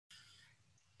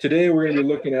Today, we're going to be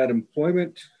looking at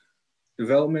employment,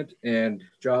 development, and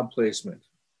job placement.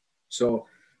 So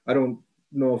I don't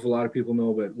know if a lot of people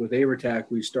know, but with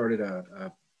AIVRTTAC, we started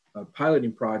a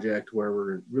piloting project where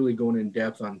we're really going in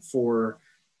depth on four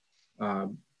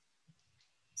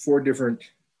different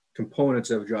components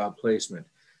of job placement.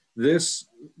 This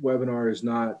webinar is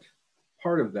not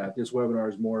part of that. This webinar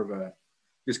is more of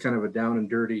just kind of a down and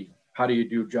dirty, how do you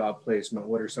do job placement?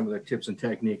 What are some of the tips and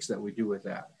techniques that we do with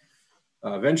that?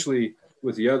 Eventually,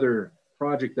 with the other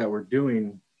project that we're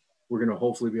doing, we're going to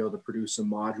hopefully be able to produce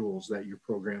some modules that your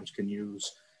programs can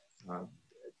use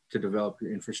to develop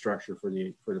your infrastructure for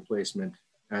the placement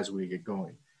as we get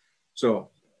going.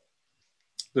 So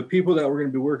the people that we're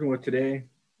going to be working with today,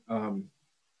 I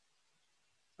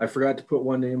forgot to put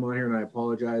one name on here and I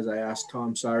apologize. I asked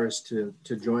Cyrus to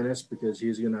join us because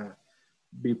he's going to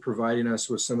be providing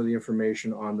us with some of the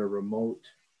information on the remote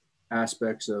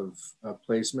aspects of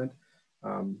placement.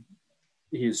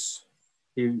 He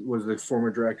was the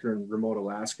former director in remote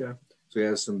Alaska, so he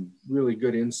has some really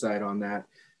good insight on that.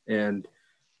 And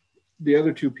the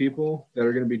other two people that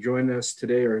are going to be joining us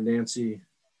today are Nancy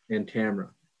and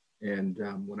Tamara. And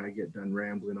when I get done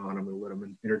rambling on them, I'll let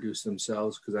them introduce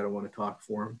themselves because I don't want to talk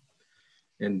for them.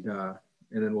 And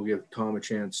then we'll give Tom a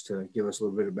chance to give us a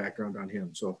little bit of background on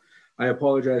him. So I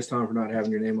apologize, Tom, for not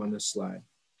having your name on this slide.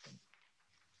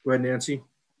 Go ahead, Nancy.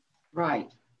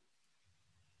 Right.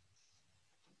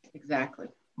 Exactly.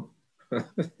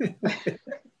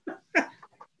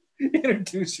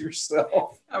 Introduce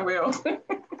yourself. I will.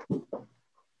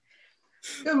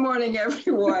 Good morning,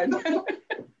 everyone.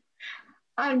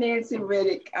 I'm Nancy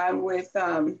Riddick. I'm with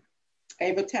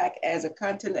AIVRTTAC as a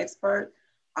content expert.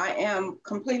 I am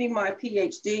completing my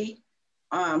Ph.D.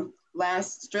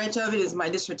 Last stretch of it is my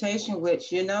dissertation, which,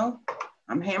 you know,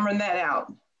 I'm hammering that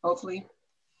out. Hopefully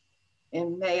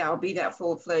in May, I'll be that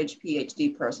full-fledged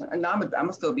Ph.D. person. And I'm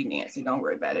gonna still be Nancy, don't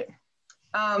worry about it.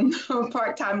 I'm a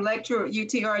part-time lecturer at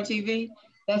UTRGV,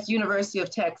 that's University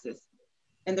of Texas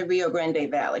in the Rio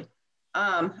Grande Valley.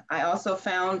 I also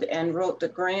found and wrote the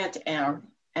grant and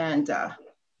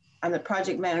I'm the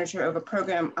project manager of a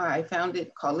program I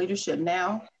founded called Leadership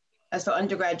Now. That's for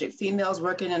undergraduate females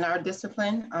working in our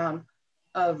discipline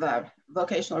of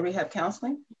vocational rehab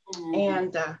counseling.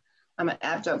 And I'm an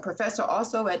adjunct professor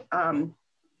also at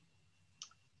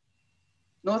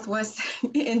Northwest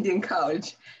Indian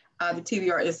College, the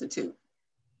TVRS Institute.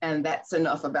 And that's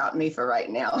enough about me for right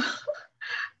now.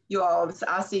 You all,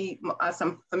 I see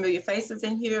some familiar faces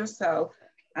in here, so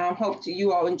I hope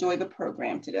you all enjoy the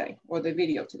program today, or the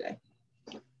video today,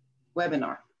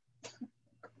 webinar.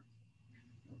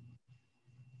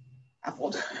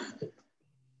 All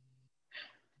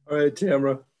right,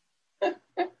 Tamara.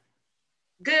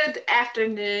 Good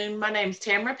afternoon. My name is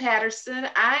Tamara Patterson.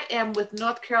 I am with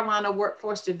North Carolina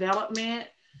Workforce Development.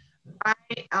 I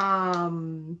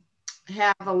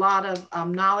have a lot of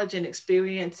knowledge and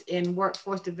experience in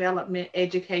workforce development,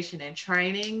 education, and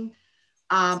training.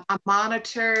 I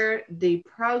monitor the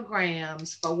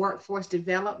programs for Workforce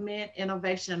Development,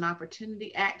 Innovation, and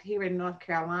Opportunity Act here in North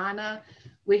Carolina.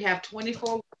 We have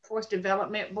 24 workforce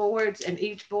development boards, and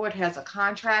each board has a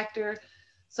contractor.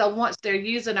 So once they're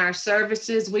using our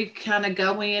services, we kind of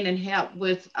go in and help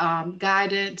with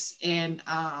guidance and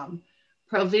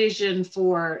provision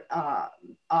for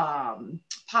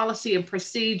policy and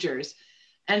procedures.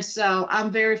 And so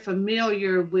I'm very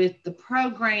familiar with the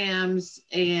programs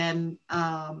and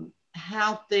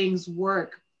how things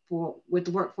work with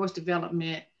the Workforce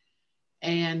Development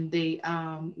and the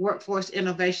Workforce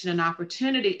Innovation and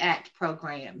Opportunity Act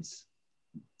programs.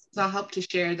 So I hope to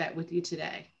share that with you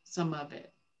today, some of it.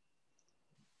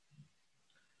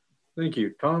 Thank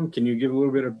you. Tom, can you give a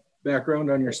little bit of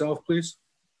background on yourself, please?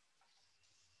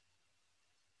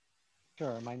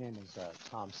 Sure. My name is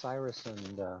Tom Cyrus,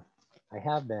 and I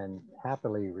have been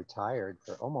happily retired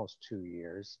for almost 2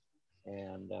 years.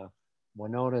 And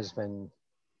Winona's been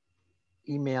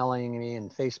emailing me and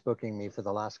Facebooking me for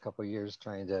the last couple of years,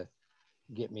 trying to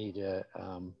get me to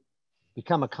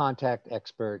become a contact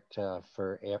expert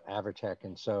for AIVRTTAC.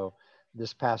 And so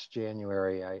this past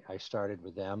January, I started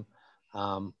with them.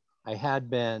 I had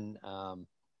been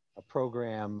a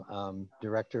program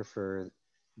director for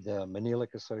the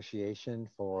Manilic Association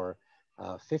for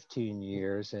 15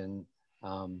 years in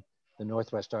the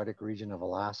Northwest Arctic region of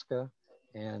Alaska.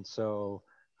 And so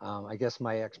I guess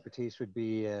my expertise would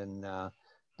be in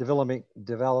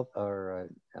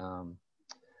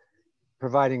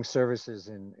providing services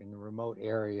in remote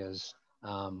areas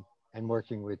and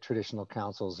working with traditional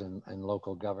councils and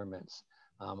local governments.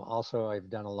 Also, I've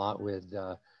done a lot with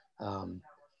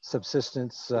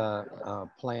subsistence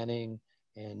planning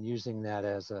and using that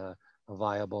as a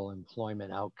viable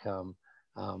employment outcome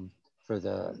for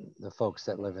the folks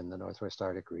that live in the Northwest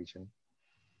Arctic region.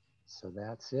 So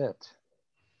that's it.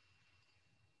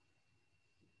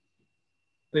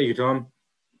 Thank you, Tom.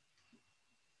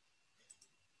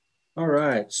 All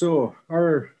right, so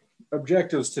our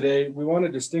objectives today, we want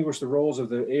to distinguish the roles of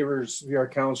the AIVRS VR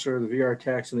counselor, the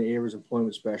VRTTACs, and the AIVRS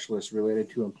employment specialist related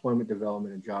to employment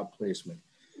development and job placement.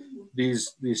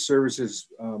 These services,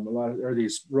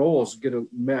 these roles get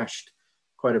meshed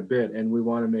quite a bit, and we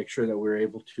want to make sure that we're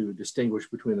able to distinguish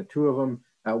between the two of them.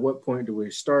 At what point do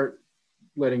we start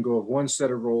letting go of one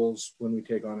set of roles when we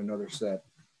take on another set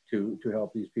to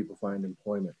help these people find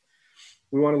employment?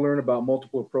 We want to learn about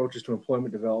multiple approaches to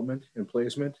employment development and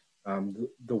placement.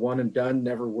 The one and done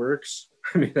never works.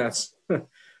 I mean,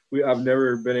 I've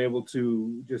never been able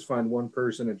to just find one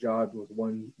person a job with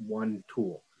one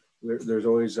tool. There's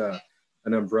always an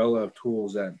umbrella of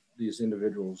tools that these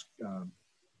individuals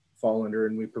fall under,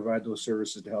 and we provide those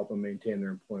services to help them maintain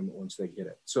their employment once they get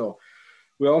it. So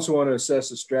we also want to assess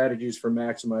the strategies for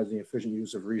maximizing efficient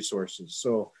use of resources.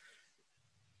 So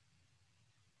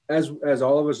as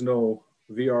all of us know,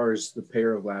 VR is the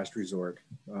payer of last resort.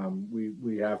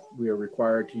 We are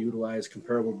required to utilize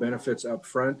comparable benefits up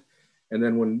front, and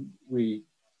then when we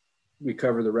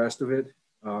cover the rest of it,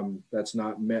 that's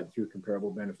not met through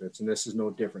comparable benefits. And this is no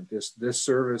different. This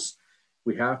service,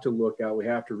 we have to look out, we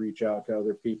have to reach out to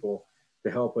other people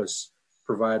to help us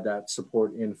provide that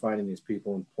support in finding these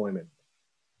people employment.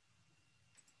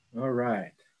 All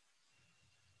right.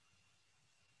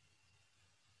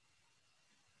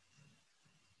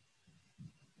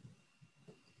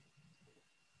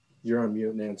 You're on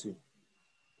mute, Nancy.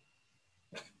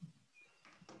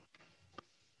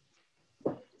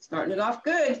 Starting it off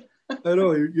good. I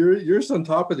know, you're on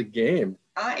top of the game.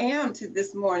 I am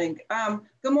this morning.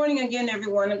 Good morning again,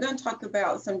 everyone. I'm going to talk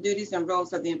about some duties and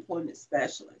roles of the employment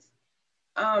specialist.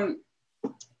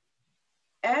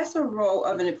 As a role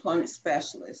of an employment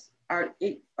specialist,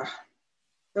 the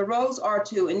roles are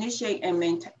to initiate and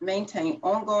maintain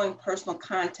ongoing personal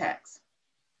contacts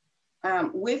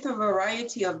with a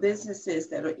variety of businesses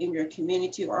that are in your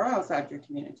community or outside your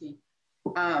community,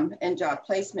 and job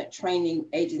placement training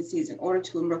agencies in order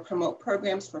to promote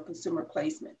programs for consumer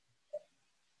placement.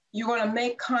 You want to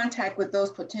make contact with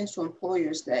those potential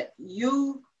employers that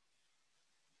you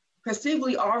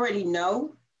perceivably already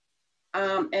know,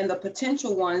 and the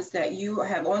potential ones that you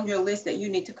have on your list that you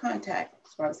need to contact.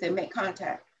 So I would say make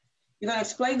contact. You're going to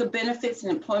explain the benefits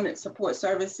and employment support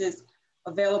services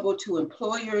available to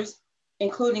employers,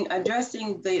 including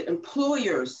addressing the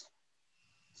employer's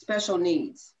special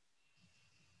needs,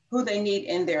 who they need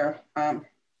in their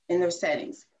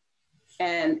settings.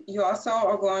 And you also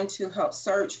are going to help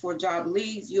search for job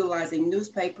leads utilizing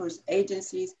newspapers,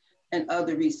 agencies, and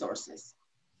other resources.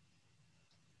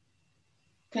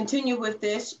 Continue with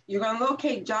this. You're going to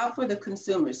locate jobs for the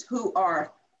consumers who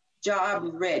are job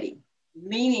ready,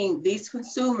 meaning these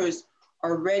consumers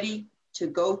are ready to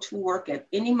go to work at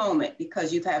any moment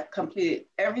because you have completed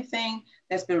everything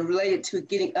that's been related to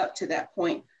getting up to that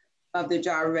point of the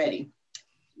job ready.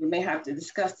 We may have to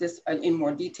discuss this in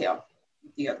more detail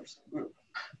with the other group.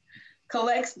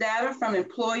 Collects data from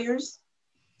employers.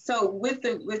 So with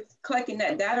collecting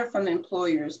that data from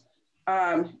employers,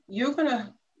 you're going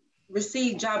to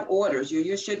receive job orders.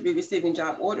 You should be receiving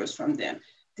job orders from them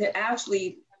to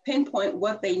actually pinpoint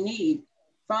what they need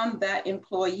from that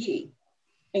employee,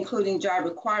 including job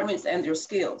requirements and their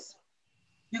skills.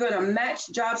 You're going to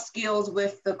match job skills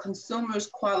with the consumer's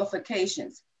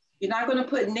qualifications. You're not going to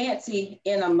put Nancy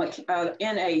in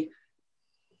a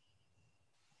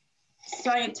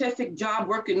scientific job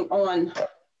working on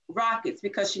rockets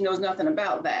because she knows nothing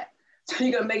about that. So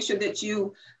you're going to make sure that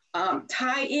you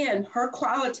tie in her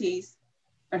qualities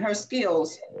and her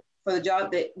skills for the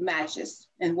job that matches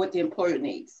and what the employer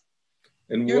needs.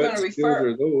 And you're what skills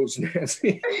are those,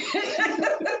 Nancy?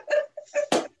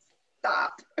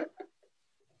 Stop.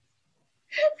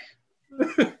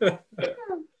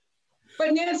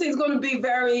 But Nancy's going to be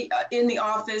very in the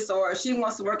office, or she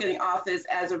wants to work in the office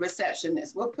as a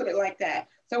receptionist. We'll put it like that.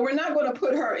 So we're not going to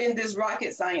put her in this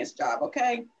rocket science job,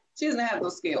 okay? She doesn't have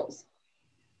those skills.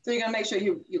 So you're going to make sure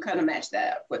you kind of match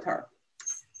that up with her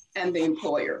and the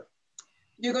employer.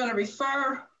 You're going to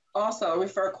refer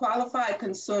qualified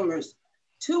consumers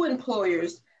to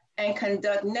employers and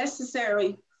conduct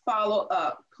necessary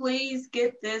follow-up. Please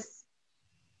get this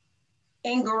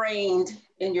ingrained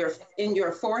in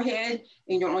your forehead,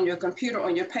 on your computer,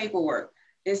 on your paperwork.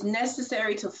 It's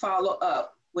necessary to follow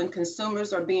up when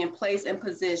consumers are being placed in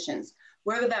positions,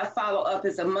 whether that follow-up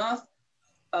is a month,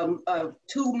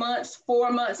 2 months,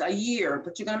 4 months, a year,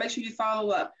 but you're gonna make sure you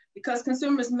follow up, because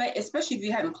consumers may, especially if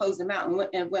you haven't closed them out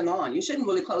and went on, you shouldn't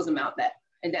really close them out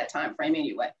in that time frame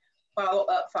anyway. Follow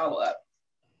up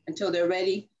until they're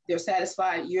ready, they're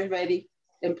satisfied, you're ready,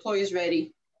 the employer's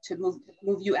ready to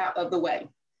move you out of the way.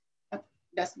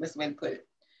 That's the best way to put it.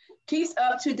 Keeps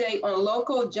up to date on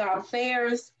local job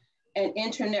fairs and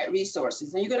internet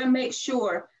resources. And you're gonna make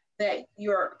sure that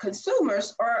your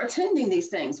consumers are attending these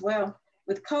things. Well,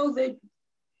 with COVID,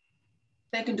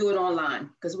 they can do it online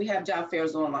because we have job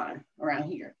fairs online around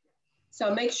here.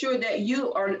 So make sure that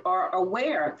you are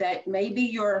aware that maybe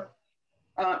your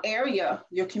area,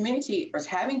 your community is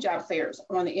having job fairs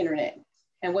on the internet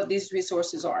and what these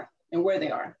resources are and where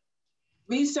they are.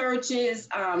 Researches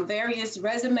various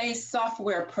resume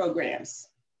software programs.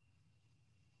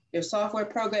 There's software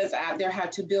programs out there how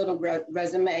to build a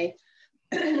resume,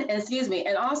 excuse me,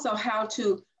 and also how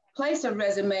to place a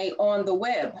resume on the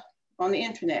web, on the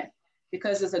internet,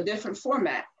 because it's a different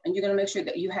format, and you're gonna make sure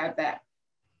that you have that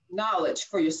knowledge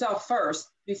for yourself first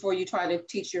before you try to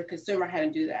teach your consumer how to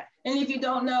do that. And if you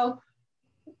don't know,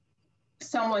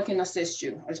 someone can assist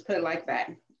you. Let's put it like that.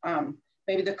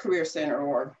 Maybe the Career Center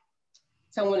or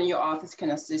someone in your office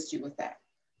can assist you with that.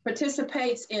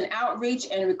 Participates in outreach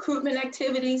and recruitment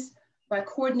activities by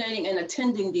coordinating and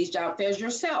attending these job fairs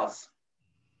yourself.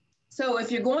 So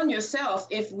if you're going yourself,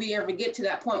 if we ever get to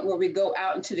that point where we go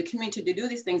out into the community to do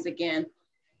these things again,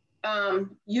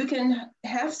 you can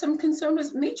have some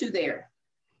consumers meet you there.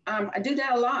 I did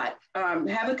that a lot.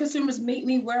 Having consumers meet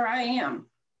me where I am.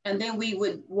 And then we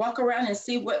would walk around and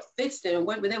see what fits them and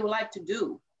what they would like to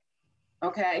do,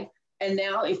 okay? And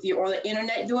now if you're on the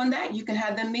internet doing that, you can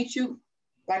have them meet you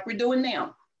like we're doing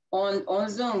now on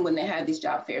Zoom when they have these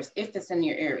job fairs, if it's in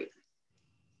your area.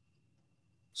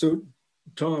 So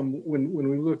Tom, when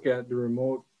we look at the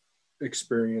remote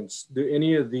experience, do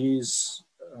any of these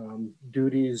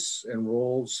duties and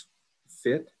roles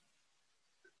fit?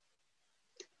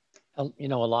 You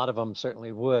know, a lot of them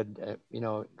certainly would, you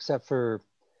know, except for,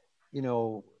 you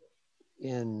know,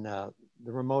 in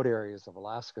the remote areas of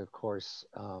Alaska, of course,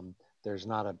 there's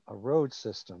not a road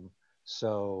system.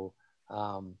 So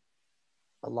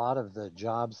a lot of the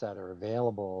jobs that are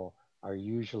available are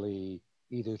usually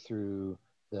either through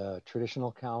the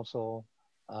traditional council,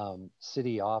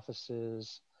 city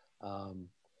offices,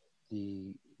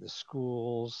 the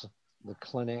schools, the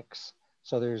clinics.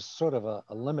 So there's sort of a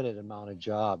limited amount of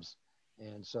jobs.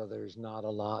 And so there's not a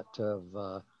lot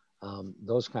of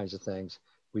those kinds of things.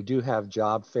 We do have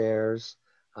job fairs,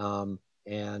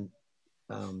 and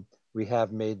we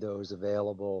have made those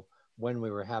available when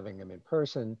we were having them in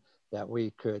person, that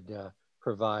we could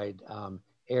provide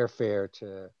airfare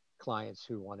to clients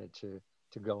who wanted to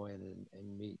go in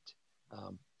and meet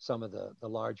some of the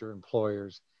larger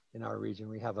employers in our region.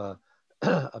 We have a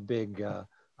big, the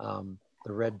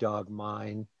Red Dog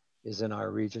Mine is in our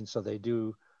region, so they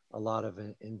do a lot of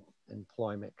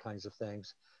employment kinds of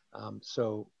things.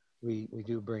 So we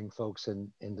do bring folks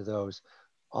into those.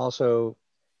 Also,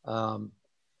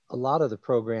 a lot of the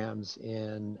programs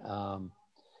in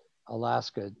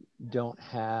Alaska don't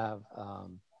have,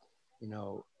 you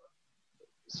know,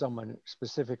 someone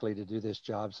specifically to do this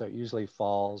job. So it usually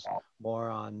falls more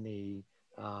on the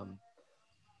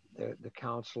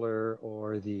counselor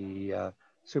or the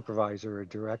supervisor or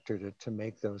director to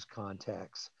make those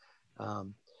contacts.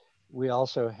 We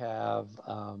also have,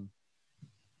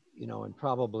 you know, and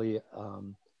probably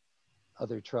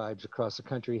other tribes across the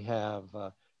country have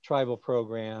tribal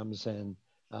programs, and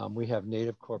we have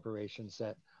native corporations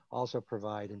that also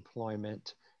provide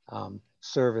employment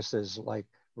services like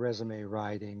resume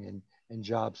writing and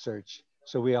job search.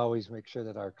 So we always make sure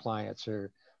that our clients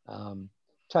are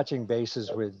touching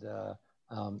bases with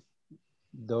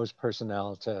those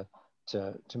personnel to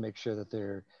make sure that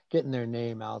they're getting their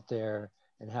name out there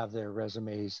and have their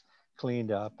resumes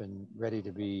cleaned up and ready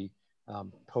to be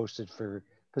posted for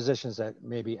positions that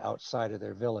may be outside of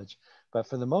their village. But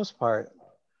for the most part,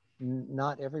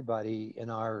 not everybody in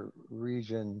our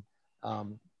region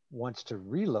wants to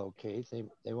relocate.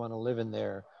 They want to live in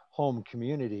their home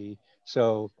community.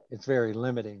 So it's very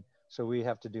limiting. So we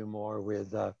have to do more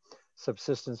with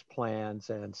subsistence plans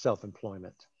and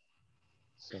self-employment.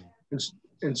 So.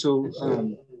 And so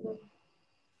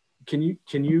can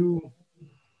you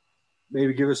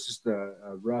maybe give us just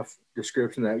a rough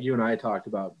description that you and I talked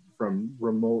about from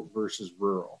remote versus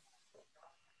rural?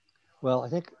 Well, I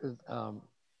think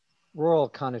rural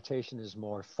connotation is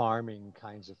more farming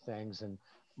kinds of things and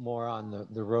more on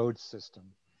the road system.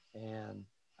 And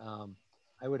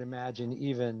I would imagine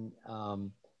even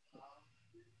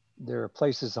there are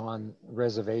places on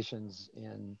reservations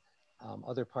in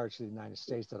other parts of the United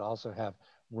States that also have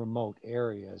remote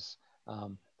areas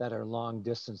that are long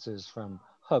distances from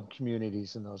hub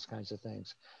communities and those kinds of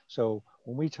things. So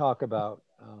when we talk about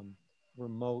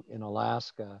remote in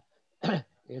Alaska,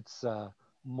 it's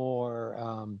more,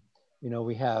 you know,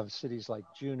 we have cities like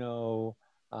Juneau,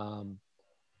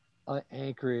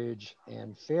 Anchorage,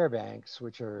 and Fairbanks,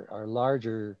 which are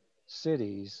larger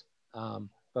cities,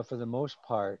 but for the most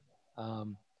part,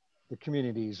 the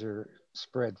communities are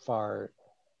spread far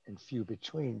and few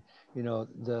between. You know,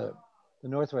 the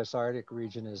Northwest Arctic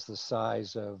region is the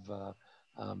size of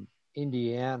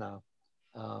Indiana,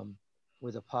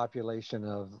 with a population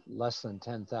of less than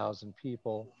 10,000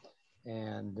 people,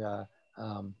 and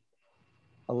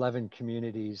 11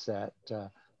 communities that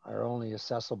are only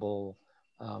accessible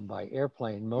by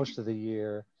airplane most of the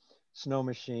year, snow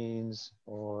machines,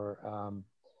 or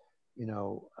you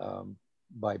know,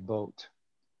 by boat.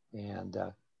 And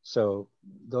so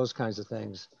those kinds of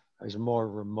things is more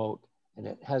remote, and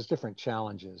it has different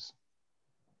challenges.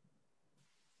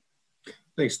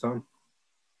 Thanks, Tom.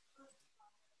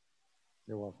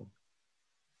 You're welcome.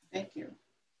 Thank you.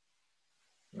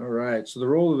 All right, so the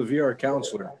role of the VR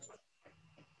counselor.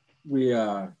 We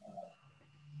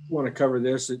want to cover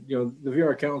this. You know, the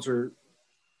VR counselor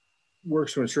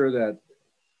works to ensure that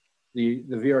the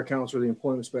VR counselor, the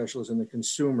employment specialist, and the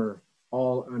consumer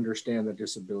all understand the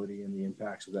disability and the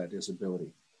impacts of that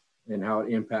disability and how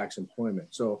it impacts employment.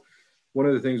 So one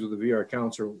of the things with the VR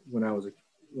counselor, when I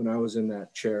was in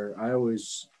that chair, I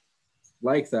always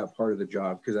liked that part of the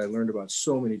job because I learned about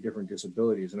so many different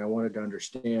disabilities and I wanted to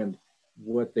understand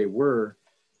what they were.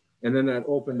 And then that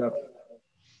opened up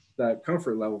that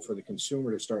comfort level for the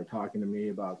consumer to start talking to me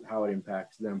about how it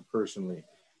impacts them personally,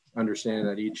 understanding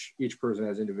that each person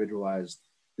has individualized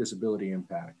disability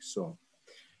impacts. So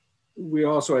we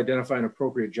also identify an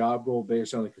appropriate job role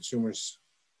based on the consumer's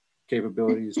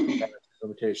capabilities,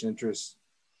 limitation, interests,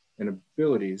 and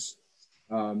abilities.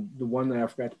 The one that I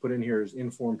forgot to put in here is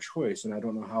informed choice, and I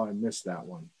don't know how I missed that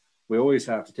one. We always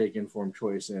have to take informed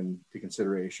choice into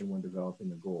consideration when developing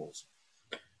the goals.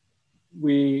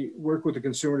 We work with the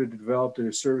consumer to develop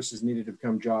the services needed to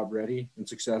become job ready and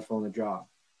successful in the job.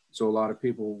 So a lot of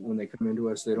people, when they come into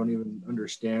us, they don't even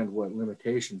understand what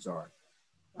limitations are.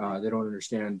 They don't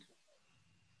understand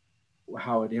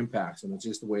how it impacts them. It's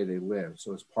just the way they live.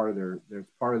 So it's part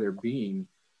of their being.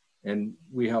 And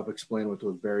we help explain what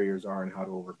those barriers are and how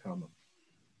to overcome them.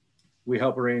 We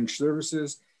help arrange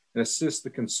services and assist the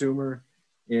consumer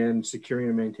in securing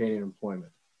and maintaining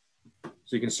employment.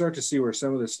 So you can start to see where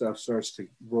some of this stuff starts to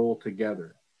roll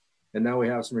together. And now we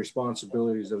have some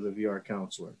responsibilities of the VR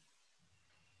counselor.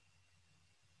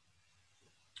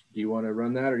 Do you want to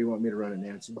run that or do you want me to run it,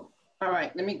 Nancy? All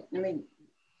right, let me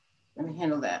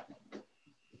handle that.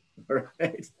 All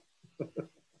right.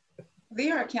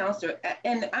 VR counselor,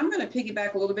 and I'm going to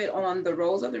piggyback a little bit on the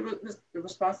roles of the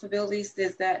responsibilities,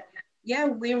 is that, yeah,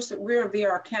 we're a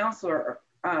VR counselor,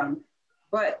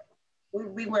 but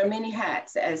we wear many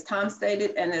hats, as Tom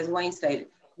stated and as Wayne stated.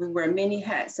 We wear many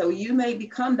hats. So you may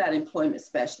become that employment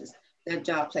specialist, that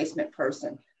job placement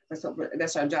person. So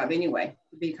that's our job anyway,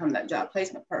 to become that job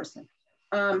placement person.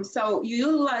 So you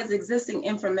utilize existing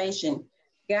information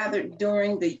gathered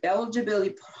during the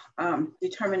eligibility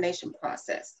determination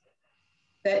process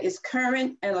that is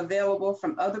current and available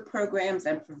from other programs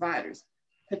and providers,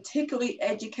 particularly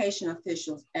education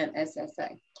officials and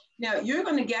SSA. Now, you're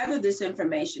going to gather this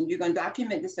information, you're going to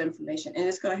document this information, and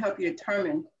it's going to help you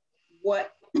determine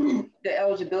what the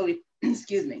eligibility,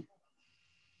 excuse me,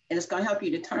 and it's going to help you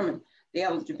determine the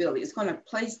eligibility. It's going to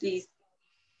place these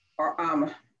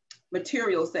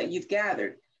materials that you've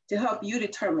gathered to help you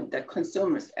determine the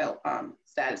consumer's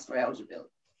status for eligibility.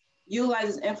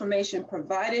 Utilizes information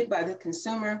provided by the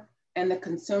consumer and the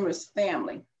consumer's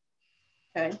family,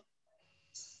 okay?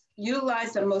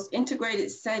 Utilize the most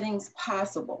integrated settings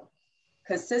possible,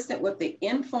 consistent with the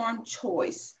informed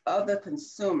choice of the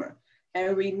consumer.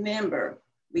 And remember,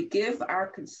 we give our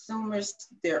consumers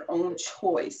their own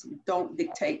choice. We don't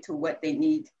dictate to what they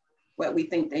need, what we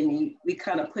think they need. We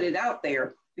kind of put it out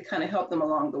there. We kind of help them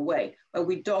along the way, but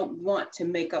we don't want to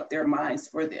make up their minds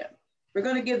for them. We're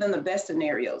going to give them the best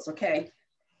scenarios, okay?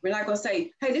 We're not going to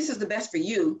say, hey, this is the best for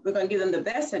you. We're going to give them the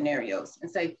best scenarios and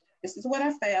say, this is what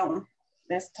I found.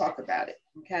 Let's talk about it,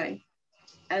 okay?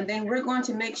 And then we're going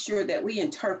to make sure that we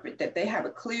interpret, that they have a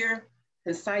clear,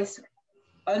 concise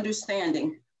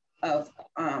understanding of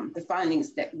the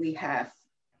findings that we have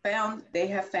found, they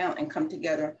have found, and come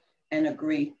together and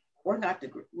agree, or not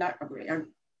agree,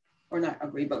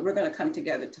 but we're going to come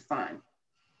together to find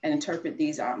and interpret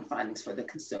these findings for the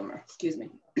consumer. Excuse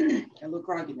me, a little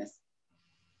grogginess.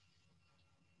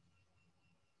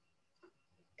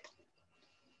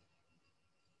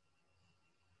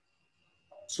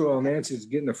 So while Nancy's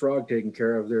getting the frog taken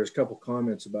care of, there's a couple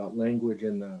comments about language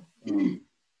in the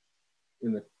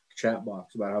chat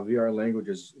box about how VR language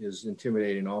is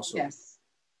intimidating also. Yes.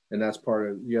 And that's part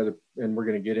of the other, and we're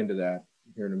going to get into that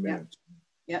here in a minute.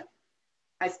 Yep.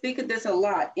 I speak of this a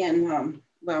lot in,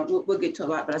 well, we'll get to a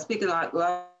lot, but I speak a lot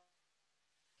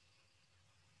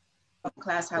of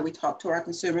class, how we talk to our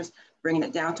consumers, bringing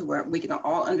it down to where we can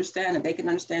all understand and they can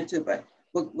understand too, but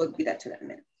we'll get that to that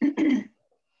in a minute.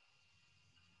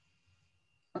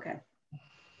 Okay,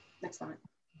 next slide.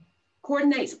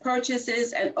 Coordinates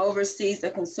purchases and oversees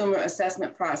the consumer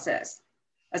assessment process.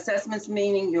 Assessments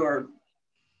meaning your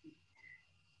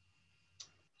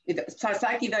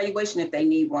psych evaluation if they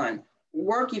need one,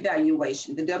 work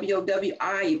evaluation, the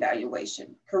WOWI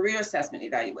evaluation, career assessment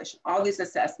evaluation, all these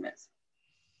assessments.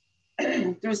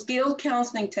 Through skilled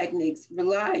counseling techniques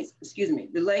relays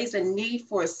a need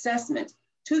for assessment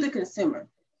to the consumer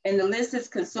and elicits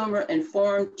consumer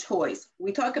informed choice.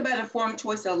 We talk about informed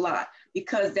choice a lot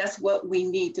because that's what we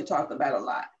need to talk about a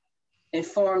lot.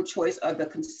 Informed choice of the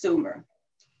consumer.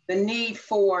 The need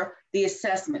for the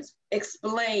assessments.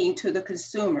 Explain to the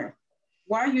consumer,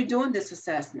 why are you doing this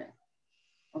assessment?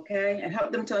 Okay, and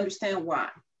help them to understand why.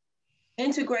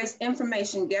 Integrates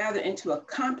information gathered into a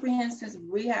comprehensive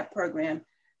rehab program,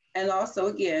 and also,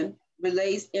 again,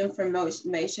 relays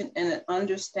information in an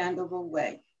understandable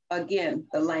way. Again,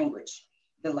 the language.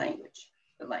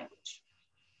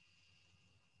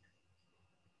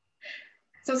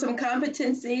 So some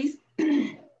competencies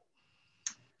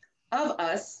of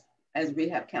us as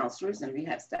rehab counselors and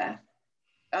rehab staff,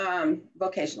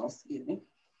 vocational, excuse me,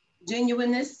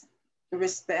 genuineness,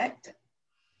 respect,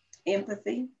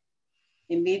 empathy,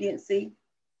 immediacy,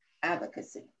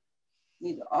 advocacy. You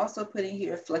need to also put in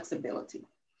here flexibility,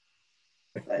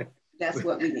 but that's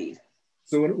what we need.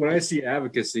 So when I see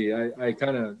advocacy, I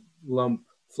kind of lump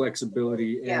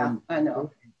flexibility and I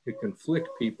know. to conflict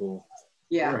people.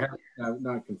 Yeah. Or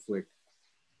not conflict,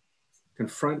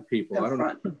 confront people. I don't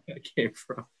know where that came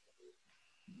from.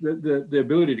 The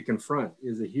ability to confront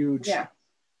is a huge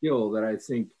skill that I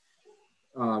think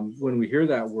when we hear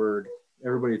that word,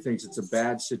 everybody thinks it's a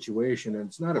bad situation, and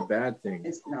it's not a bad thing.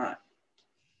 It's not.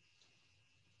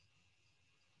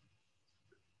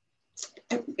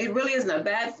 It really isn't a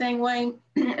bad thing, Wayne,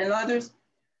 and others,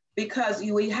 because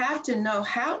we have to know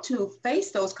how to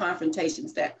face those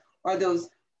confrontations that are those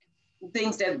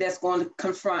things that's going to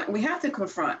confront. We have to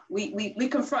confront.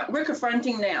 We're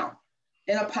confronting now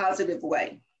in a positive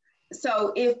way.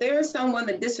 So if there's someone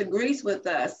that disagrees with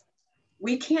us,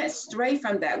 we can't stray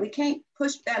from that. We can't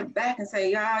push that back and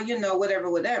say,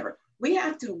 whatever. We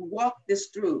have to walk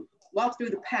through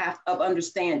the path of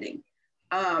understanding,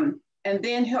 and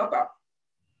then help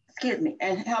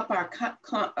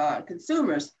our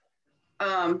consumers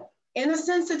in a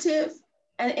sensitive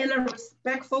and in a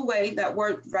respectful way. That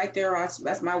word right there,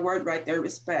 that's my word right there,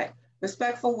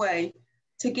 respectful way,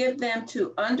 to give them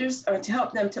to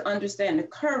help them to understand the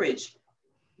courage,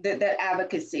 that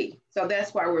advocacy. So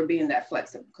that's why we're being that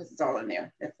flexible, because it's all in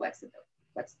there, that flexible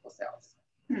selves.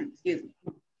 Excuse me.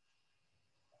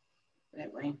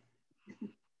 That way.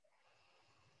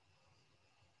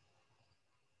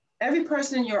 Every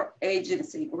person in your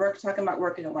agency, we're talking about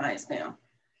working alliance now.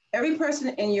 Every person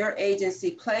in your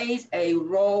agency plays a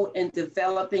role in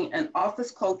developing an office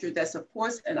culture that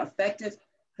supports an effective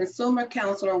consumer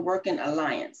counselor working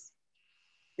alliance.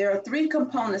 There are 3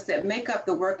 components that make up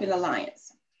the working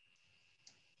alliance.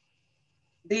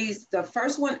 The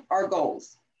first one are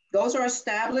goals. Those are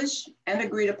established and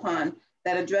agreed upon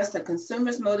that address the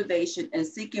consumer's motivation in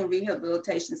seeking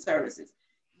rehabilitation services.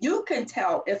 You can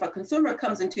tell if a consumer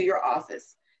comes into your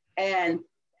office and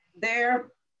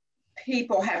their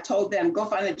people have told them, go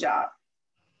find a job.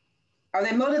 Are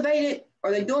they motivated?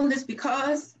 Are they doing this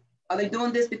because? Are they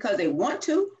doing this because they want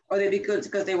to? Or are they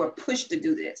because they were pushed to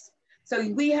do this? So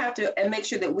we have to make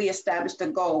sure that we establish the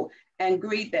goal and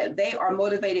agree that they are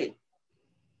motivated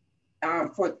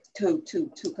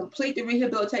to complete the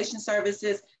rehabilitation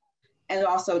services and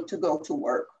also to go to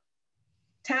work.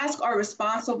 Tasks are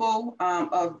responsible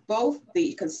of both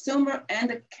the consumer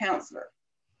and the counselor.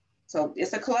 So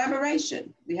it's a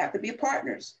collaboration. We have to be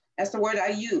partners. That's the word I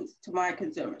use to my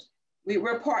consumers.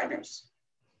 We're partners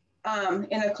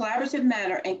in a collaborative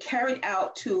manner and carried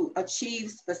out to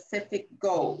achieve specific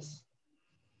goals.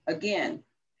 Again,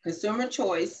 consumer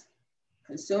choice,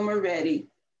 consumer ready,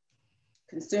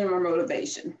 consumer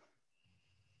motivation.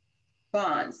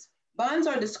 Bonds. Bonds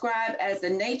are described as the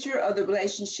nature of the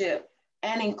relationship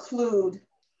and include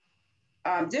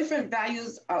different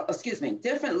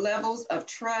levels of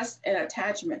trust and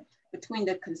attachment between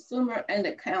the consumer and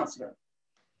the counselor.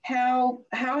 how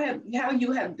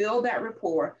you have built that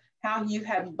rapport, how you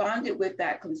have bonded with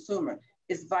that consumer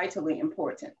is vitally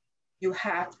important.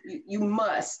 You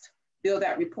must build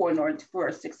that rapport in order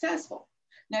for successful.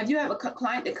 Now, if you have a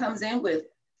client that comes in with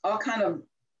all kind of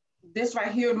this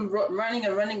right here,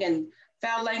 running and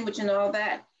foul language and all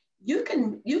that, you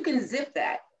can zip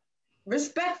that.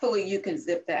 Respectfully, you can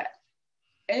zip that.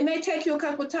 And it may take you a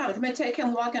couple of times. It may take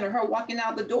him walking or her walking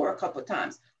out the door a couple of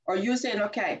times. Or you saying,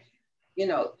 okay, you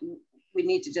know, we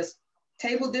need to just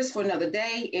table this for another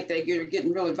day if you're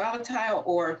getting really volatile,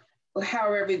 or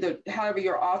however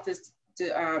your office,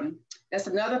 that's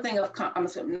another thing of,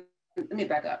 let me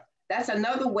back up. That's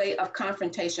another way of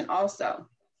confrontation also,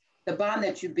 the bond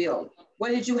that you build. What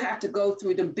did you have to go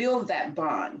through to build that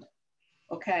bond,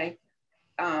 okay?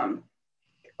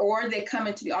 Or they come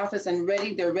into the office and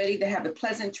they're ready to have the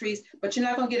pleasantries, but you're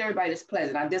not gonna get everybody that's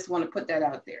pleasant. I just wanna put that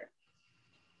out there.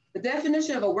 The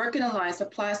definition of a working alliance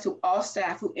applies to all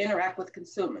staff who interact with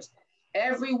consumers.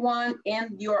 Everyone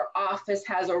in your office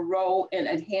has a role in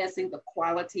enhancing the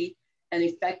quality and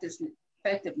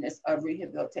effectiveness of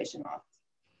rehabilitation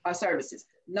services.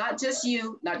 Not just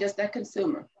you, not just that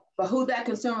consumer, but who that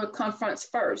consumer confronts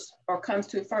first or comes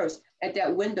to first at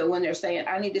that window when they're saying,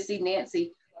 I need to see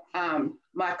Nancy,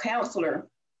 my counselor,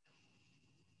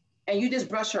 and you just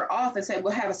brush her off and say,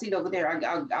 well, have a seat over there.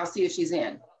 I'll see if she's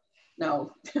in.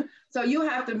 No. So you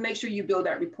have to make sure you build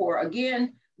that rapport.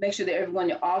 Again, make sure that everyone in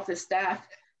your office staff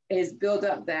is build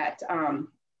up that,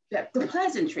 the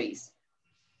pleasantries.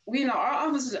 We know our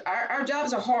offices, our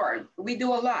jobs are hard. We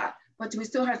do a lot, but we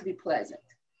still have to be pleasant.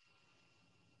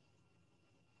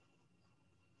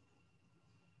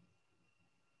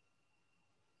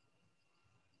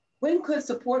 When could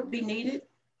support be needed?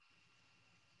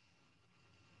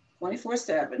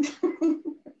 24/7.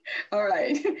 All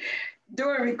right.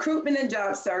 During recruitment and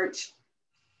job search,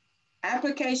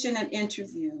 application and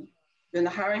interview, during the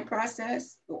hiring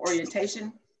process, the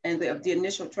orientation, and the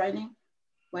initial training.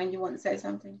 Wayne, you want to say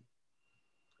something?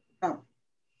 Oh.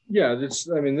 Yeah, this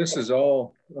is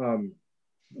all,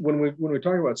 when we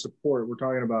talk about support, we're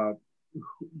talking about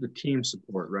the team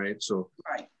support, right? So,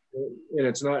 right. And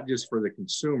it's not just for the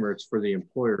consumer, it's for the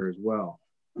employer as well.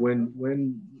 When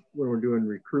we're doing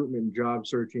recruitment and job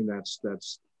searching,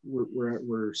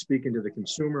 we're speaking to the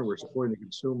consumer, we're supporting the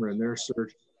consumer in their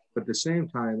search, but at the same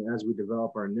time, as we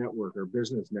develop our network, our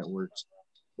business networks,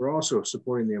 we're also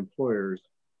supporting the employers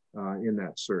in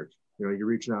that search. You know, you're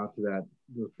reaching out to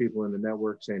those people in the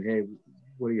network saying, hey,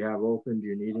 what do you have open? Do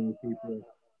you need any people?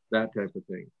 That type of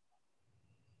thing.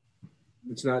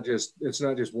 It's not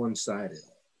just one-sided.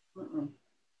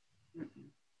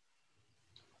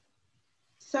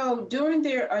 So during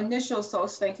their initial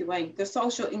thank you, Wayne, the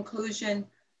social inclusion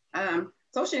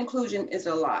is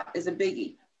a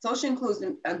biggie. Social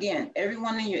inclusion, again,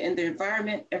 everyone in the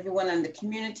environment, everyone in the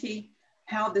community,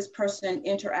 how this person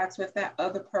interacts with that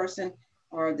other person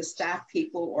or the staff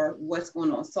people or what's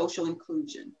going on, social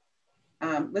inclusion.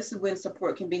 This is when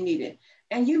support can be needed.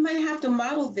 And you may have to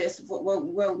model this,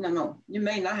 no, you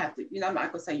may not have to. I'm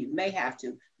not gonna say you may have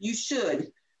to. You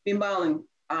should be modeling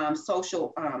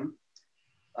social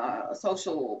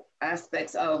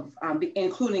aspects of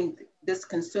including this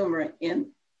consumer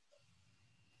in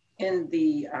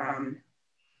the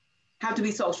how to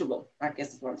be sociable, I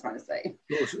guess is what I'm trying to say.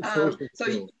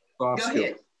 Go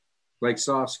ahead. Like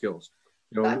soft skills.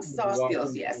 You know, soft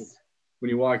skills, yes. When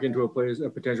you walk into a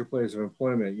potential place of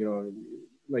employment, you know,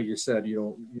 like you said,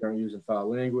 you aren't using foul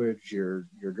language, you're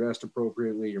dressed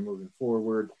appropriately, you're moving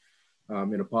forward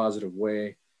in a positive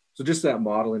way. So just that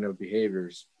modeling of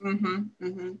behaviors.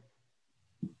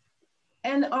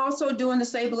 And also during the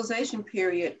stabilization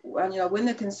period, you know, when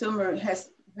the consumer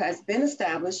has been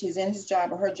established, he's in his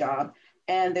job or her job,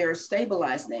 and they're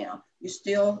stabilized now,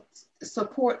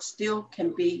 support still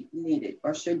can be needed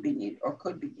or should be needed or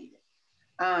could be needed.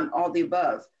 All the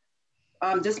above.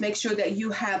 Just make sure that you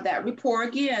have that rapport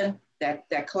again,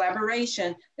 that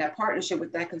collaboration, that partnership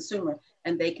with that consumer,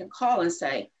 and they can call and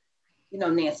say, you know,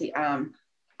 Nancy, I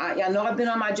know I've been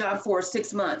on my job for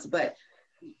 6 months, but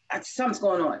something's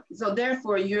going on. So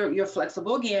therefore you're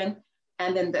flexible again,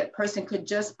 and then that person could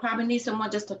probably need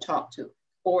someone just to talk to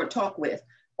or talk with,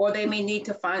 or they may need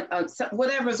to find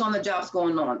whatever's on the job's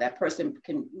going on, that person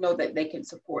can know that they can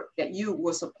support, that you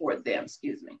will support them,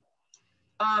 excuse me.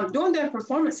 Doing their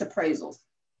performance appraisals.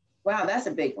 Wow, that's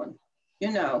a big one.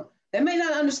 You know, they may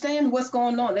not understand what's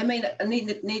going on. They may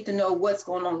need to know what's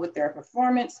going on with their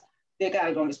performance. They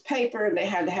got it on this paper, and they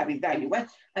have to have evaluation,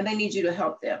 and they need you to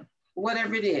help them.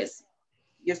 Whatever it is,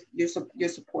 you're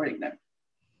supporting them.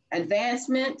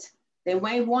 Advancement, they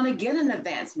may want to get an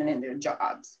advancement in their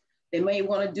jobs. They may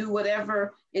want to do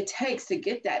whatever it takes to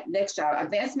get that next job.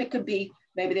 Advancement could be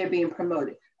maybe they're being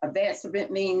promoted.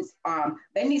 Advancement means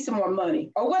they need some more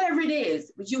money or whatever it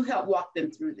is, but you help walk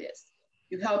them through this.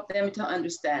 You help them to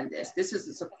understand this. This is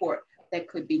the support that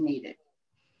could be needed.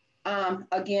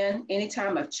 Again, any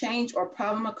time of change or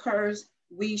problem occurs,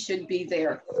 we should be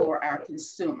there for our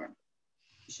consumer.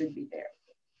 We should be there.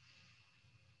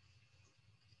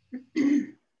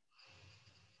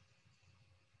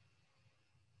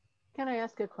 Can I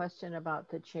ask a question about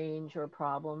the change or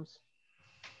problems?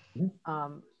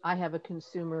 Mm-hmm. I have a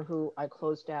consumer who I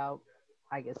closed out,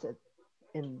 I guess,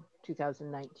 in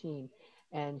 2019,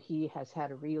 and he has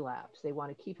had a relapse. They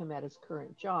want to keep him at his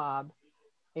current job,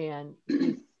 and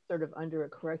he's sort of under a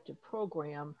corrective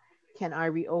program. Can I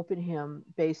reopen him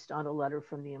based on a letter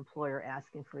from the employer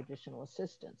asking for additional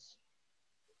assistance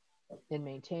in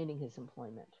maintaining his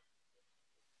employment?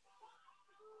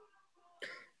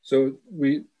 So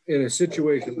in a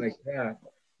situation like that,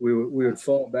 we would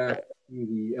fall back to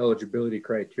the eligibility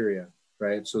criteria,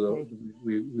 right? So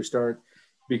we start,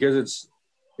 because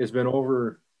it's been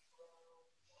over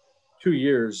 2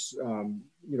 years,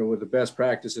 you know, with the best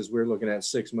practices, we're looking at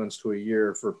 6 months to a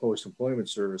year for post-employment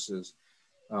services.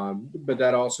 But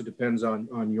that also depends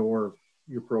on your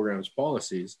program's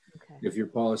policies. Okay. If your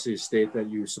policies state that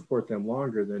you support them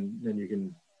longer, then you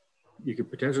can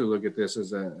potentially look at this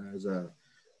as a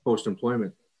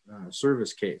post-employment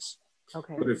service case.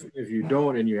 Okay. But if you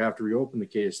don't and you have to reopen the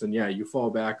case, then yeah, you fall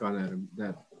back on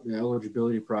that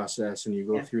eligibility process, and you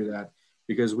go through that,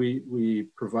 because we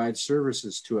provide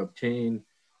services to obtain,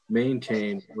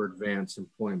 maintain, or advance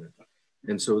employment.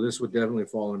 And so this would definitely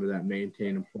fall into that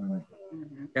maintain employment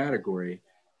category.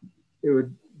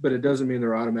 But it doesn't mean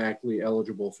they're automatically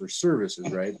eligible for services,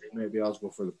 right? They may be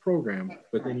eligible for the program,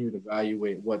 but then you'd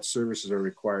evaluate what services are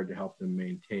required to help them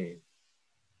maintain.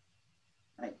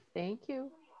 Thank you.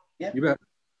 Yep. You bet.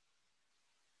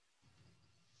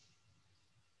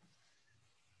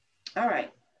 All right.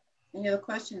 Any other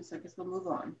questions? I guess we'll move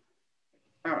on.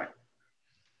 All right.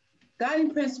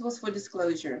 Guiding principles for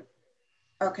disclosure.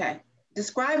 Okay.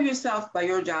 Describe yourself by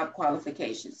your job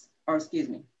qualifications. Or excuse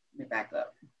me, let me back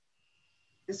up.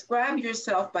 Describe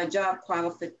yourself by job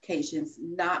qualifications,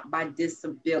 not by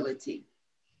disability.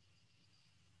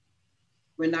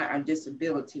 We're not our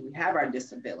disability. We have our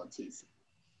disabilities,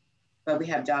 but we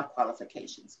have job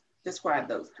qualifications. Describe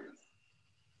those, please.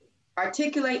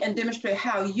 Articulate and demonstrate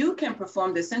how you can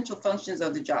perform the essential functions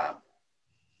of the job.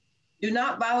 Do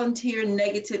not volunteer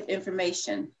negative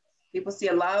information. People see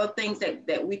a lot of things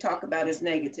that we talk about as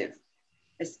negative,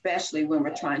 especially when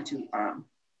we're trying to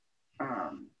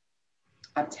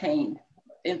obtain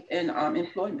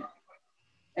employment.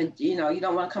 And you know, you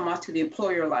don't want to come off to the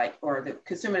employer like, or the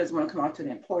consumer doesn't want to come off to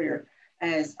the employer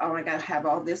as, oh, I got to have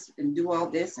all this and do all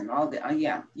this and all that.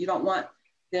 Yeah, you don't want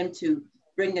them to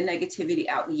bring the negativity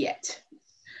out yet.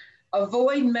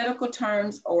 Avoid medical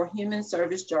terms or human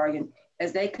service jargon,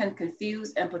 as they can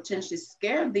confuse and potentially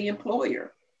scare the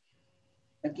employer.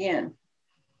 Again,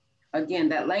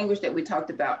 that language that we talked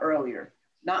about earlier,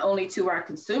 not only to our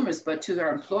consumers, but to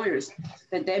our employers,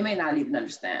 that they may not even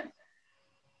understand.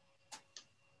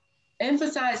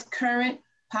 Emphasize current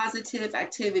positive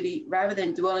activity rather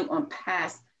than dwelling on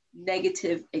past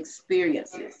negative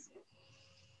experiences.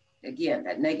 Again,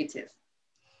 that negative.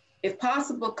 If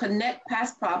possible, connect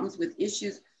past problems with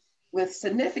issues with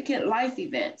significant life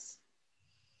events.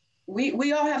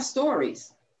 We all have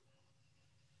stories,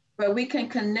 but we can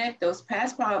connect those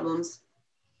past problems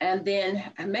and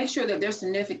then make sure that they're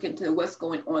significant to what's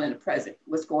going on in the present,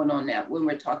 what's going on now when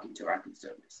we're talking to our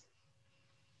consumers.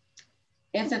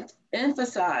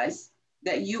 Emphasize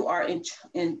that you are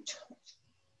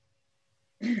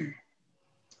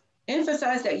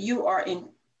emphasize that you are in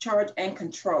charge and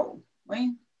control.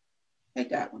 Wayne, take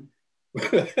that one.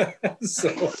 So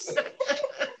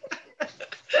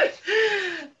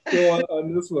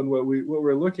on this one, what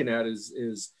we're looking at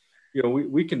is you know,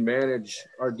 we can manage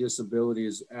our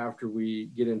disabilities after we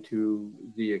get into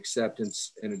the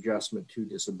acceptance and adjustment to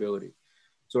disability.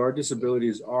 So our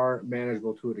disabilities are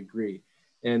manageable to a degree.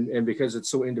 And because it's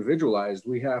so individualized,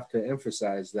 we have to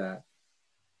emphasize that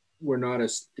we're not a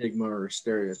stigma or a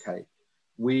stereotype.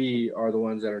 We are the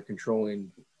ones that are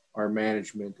controlling our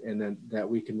management, and then that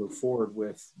we can move forward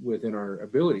within our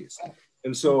abilities.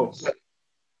 And so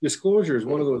disclosure is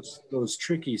one of those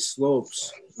tricky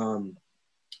slopes.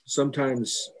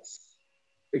 Sometimes,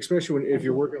 especially if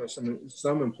you're working with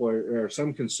some employer or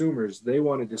some consumers, they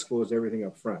want to disclose everything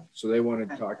up front. So they want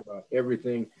to talk about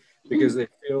everything because they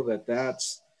feel that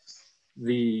that's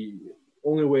the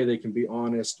only way they can be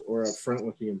honest or upfront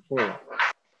with the employer.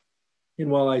 And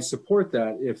while I support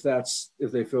that,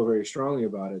 if they feel very strongly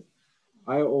about it,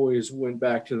 I always went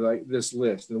back to like this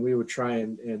list, and we would try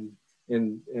and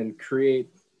create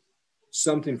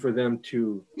something for them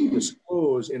to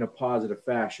disclose in a positive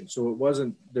fashion. So it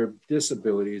wasn't their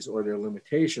disabilities or their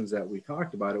limitations that we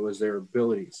talked about, it was their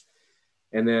abilities.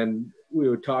 And then we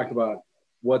would talk about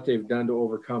what they've done to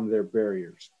overcome their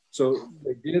barriers. So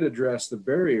they did address the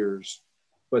barriers,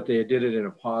 but they did it in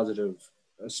a positive,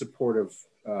 supportive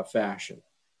fashion,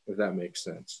 if that makes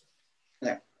sense.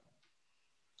 Yeah.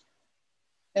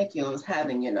 Thank you. I was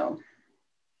having,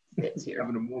 fits here.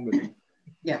 Having a moment.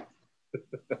 Yeah.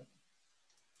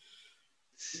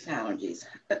 Allergies.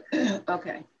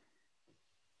 Okay.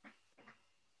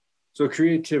 So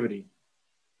creativity.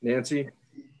 Nancy,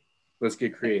 let's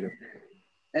get creative.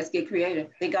 Let's get creative.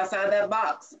 Think outside of that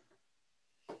box.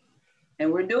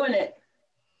 And we're doing it.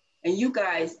 And you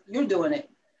guys, you're doing it.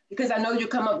 Because I know you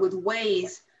come up with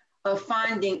ways of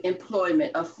finding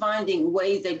employment, of finding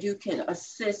ways that you can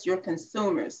assist your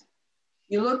consumers.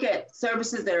 You look at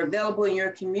services that are available in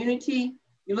your community.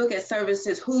 You look at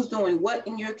services, who's doing what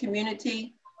in your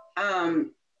community.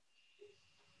 And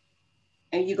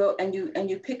you go and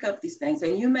you pick up these things,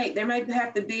 and there might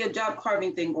have to be a job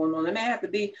carving thing going on. There may have to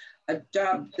be a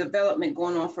job development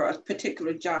going on for a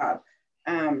particular job.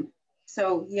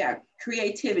 So yeah,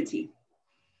 creativity.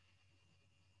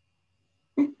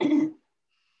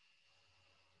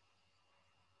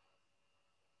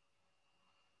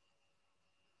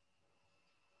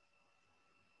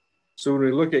 So when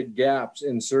we look at gaps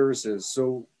in services,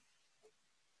 so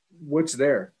what's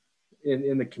there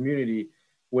in the community?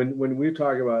 When we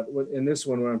talk about, in this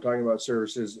one, when I'm talking about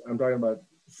services, I'm talking about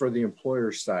for the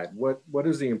employer side. What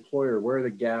is the employer, where are the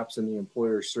gaps in the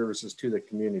employer services to the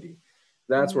community?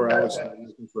 That's where I was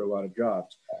looking for a lot of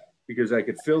jobs, because I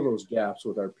could fill those gaps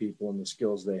with our people and the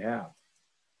skills they have.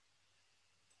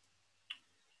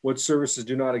 What services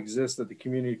do not exist that the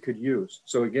community could use?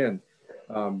 So again,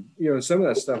 some of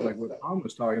that stuff, like what Tom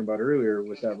was talking about earlier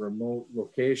with that remote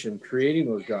location, creating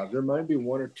those jobs, there might be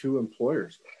one or two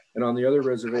employers. And on the other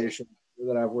reservation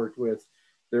that I've worked with,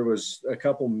 there was a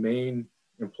couple main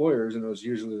employers, and it was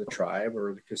usually the tribe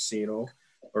or the casino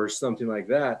or something like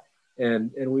that.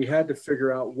 And we had to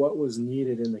figure out what was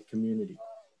needed in the community.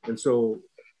 And so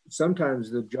sometimes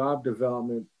the job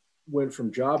development went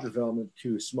from job development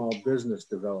to small business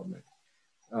development.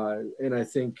 And I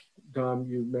think, Tom,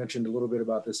 you mentioned a little bit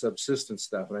about the subsistence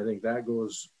stuff, and I think that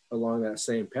goes along that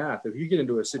same path. If you get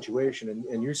into a situation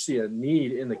and you see a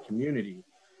need in the community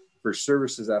for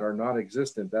services that are not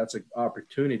existent, that's an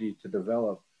opportunity to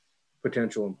develop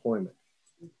potential employment.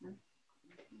 Mm-hmm.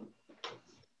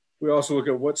 We also look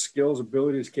at what skills,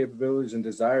 abilities, capabilities, and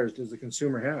desires does the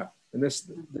consumer have? And this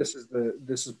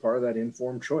is part of that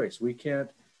informed choice. We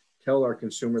can't tell our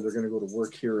consumer they're going to go to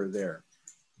work here or there.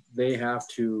 They have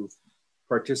to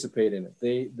participate in it.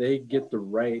 They get the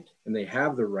right, and they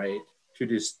have the right to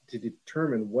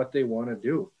determine what they want to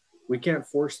do. We can't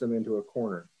force them into a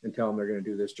corner and tell them they're going to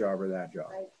do this job or that job.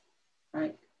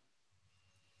 Right.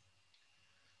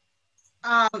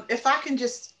 If I can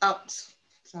just,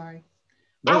 sorry.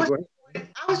 No,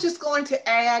 I was just going to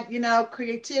add,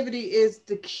 creativity is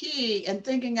the key and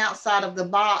thinking outside of the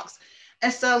box.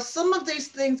 And so some of these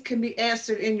things can be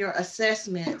answered in your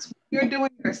assessments. You're doing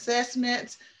your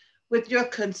assessments with your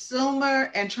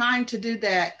consumer and trying to do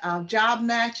that job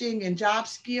matching and job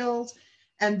skills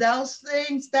and those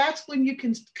things. That's when you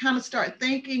can kind of start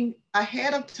thinking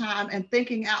ahead of time and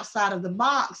thinking outside of the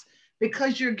box,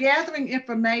 because you're gathering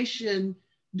information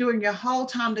during your whole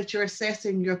time that you're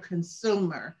assessing your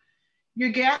consumer.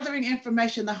 You're gathering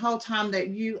information the whole time that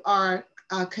you are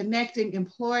connecting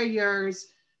employers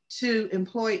to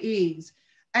employees.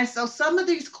 And so some of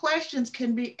these questions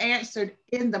can be answered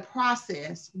in the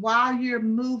process while you're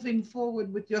moving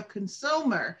forward with your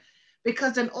consumer,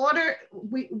 because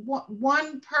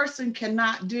one person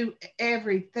cannot do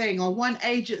everything, or one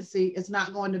agency is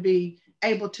not going to be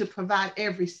able to provide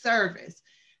every service.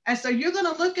 And so you're going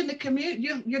to look in the community,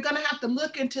 you're going to have to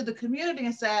look into the community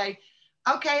and say,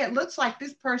 okay, it looks like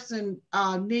this person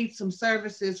needs some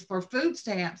services for food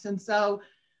stamps. And so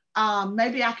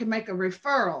maybe I can make a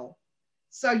referral.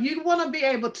 So you want to be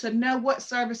able to know what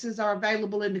services are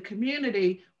available in the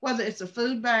community, whether it's a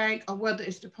food bank or whether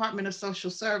it's Department of Social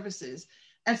Services.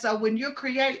 And so when you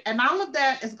create, and all of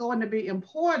that is going to be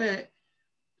important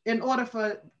in order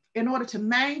to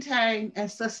maintain and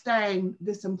sustain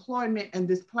this employment and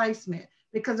this placement.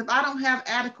 Because if I don't have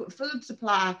adequate food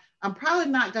supply, I'm probably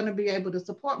not going to be able to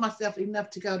support myself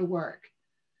enough to go to work.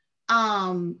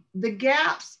 The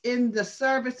gaps in the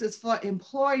services for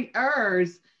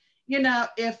employers, you know,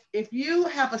 if you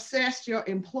have assessed your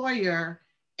employer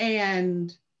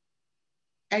and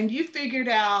you figured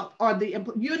out, or the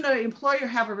employer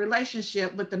have a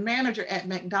relationship with the manager at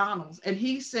McDonald's, and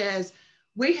he says,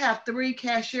 we have 3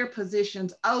 cashier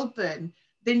positions open,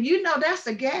 then you know that's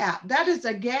a gap. That is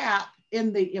a gap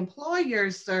in the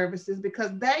employer's services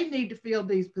because they need to fill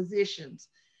these positions.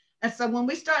 And so when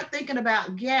we start thinking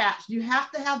about gaps, you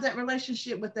have to have that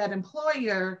relationship with that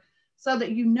employer so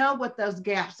that you know what those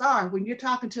gaps are. When you're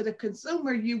talking to the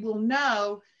consumer, you will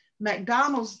know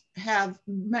McDonald's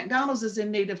is in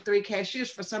need of 3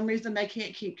 cashiers. For some reason, they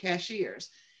can't keep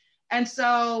cashiers. And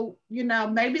so, you know,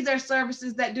 maybe there's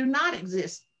services that do not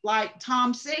exist, like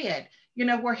Tom said, you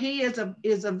know, where he is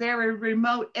a very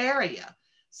remote area.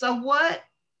 So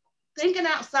thinking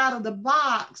outside of the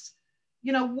box,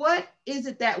 you know, what is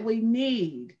it that we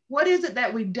need? What is it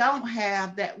that we don't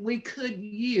have that we could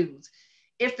use?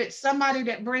 If it's somebody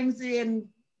that brings in,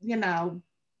 you know,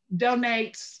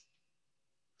 donates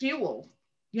fuel,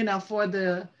 you know, for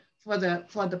the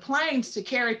planes to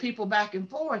carry people back and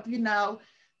forth, you know,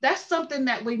 that's something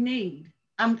that we need.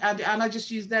 I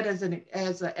just use that as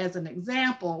an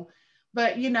example,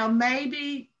 but you know,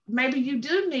 maybe you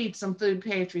do need some food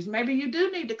pantries. Maybe you do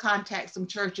need to contact some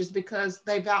churches because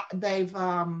the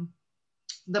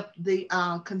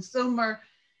consumer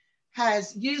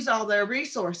has used all their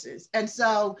resources. And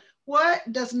so what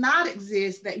does not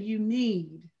exist that you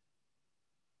need?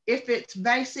 If it's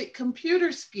basic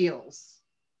computer skills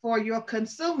for your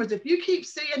consumers, if you keep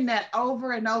seeing that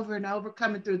over and over and over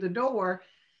coming through the door,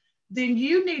 then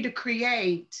you need to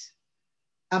create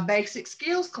a basic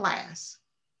skills class,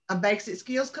 a basic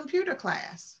skills computer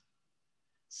class.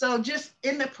 So just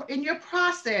in your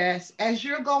process, as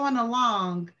you're going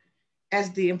along,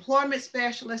 as the employment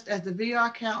specialist, as the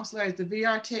VR counselor, as the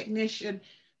VR technician,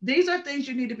 these are things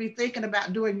you need to be thinking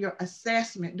about doing your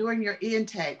assessment, doing your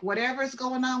intake, whatever is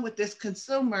going on with this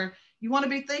consumer, you want to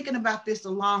be thinking about this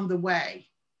along the way.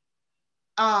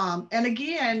 And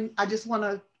again, I just want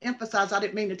to emphasize, I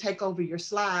didn't mean to take over your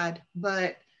slide,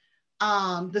 but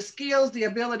the skills, the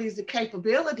abilities, the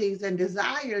capabilities and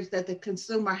desires that the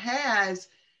consumer has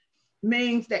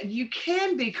means that you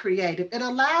can be creative. It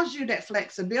allows you that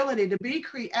flexibility to be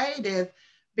creative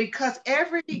because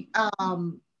every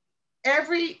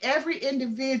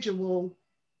individual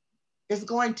is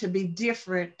going to be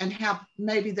different and have,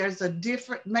 maybe there's a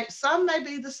different, some may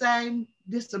be the same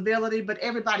disability, but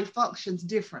everybody functions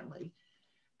differently.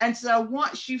 And so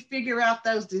once you figure out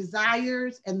those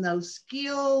desires and those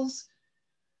skills,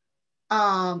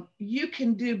 you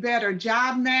can do better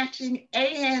job matching,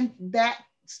 and that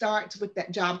starts with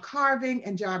that job carving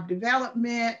and job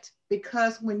development.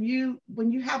 Because when you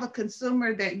have a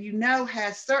consumer that you know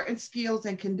has certain skills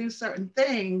and can do certain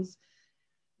things,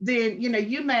 then you know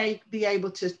you may be able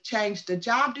to change the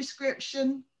job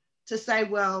description to say,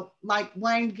 well, like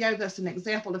Wayne gave us an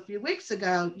example a few weeks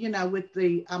ago, you know, with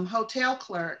the hotel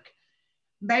clerk,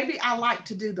 maybe I like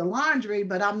to do the laundry,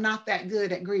 but I'm not that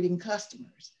good at greeting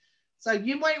customers. So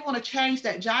you might want to change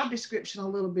that job description a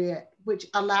little bit, which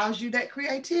allows you that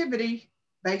creativity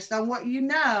based on what you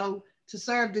know to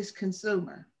serve this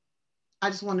consumer. I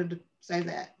just wanted to say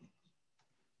that.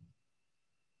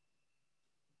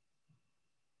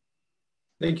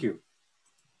 Thank you.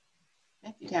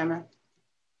 Thank you, Tamara.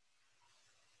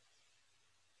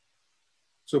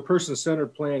 So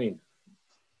person-centered planning.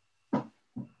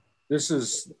 This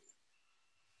is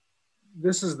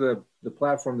the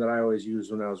platform that I always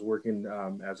used when I was working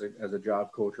as a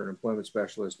job coach or an employment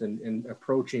specialist, and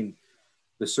approaching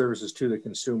the services to the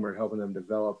consumer, helping them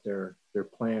develop their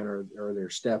plan or their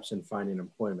steps in finding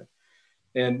employment.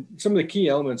 And some of the key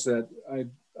elements that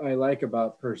I like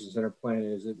about person-centered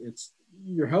planning is that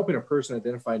you're helping a person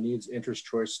identify needs, interests,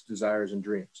 choices, desires, and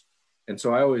dreams. And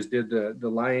so I always did the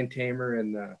lion tamer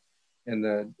and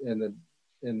the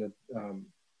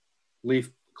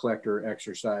leaf collector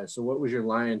exercise. So what was your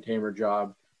lion tamer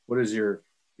job? What is your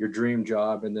dream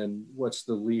job? And then what's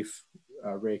the leaf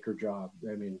raker job?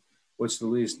 I mean, what's the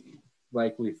least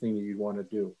likely thing that you'd want to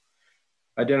do?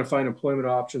 Identifying employment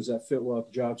options that fit well with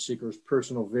the job seeker's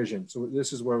personal vision. So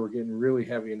this is where we're getting really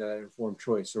heavy into that informed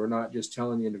choice. So we're not just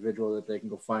telling the individual that they can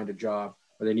go find a job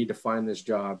or they need to find this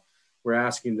job. We're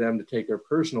asking them to take their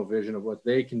personal vision of what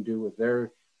they can do with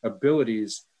their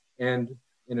abilities, and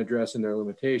in addressing their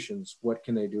limitations, what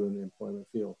can they do in the employment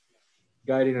field?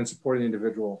 Guiding and supporting the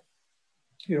individual.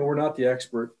 You know, we're not the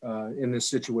expert in this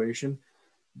situation.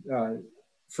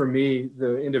 For me,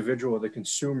 the individual, the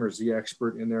consumer, is the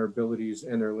expert in their abilities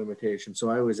and their limitations.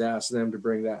 So I always ask them to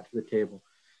bring that to the table.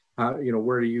 You know,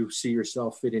 where do you see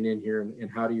yourself fitting in here, and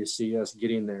how do you see us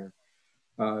getting there?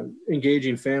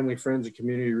 Engaging family, friends, and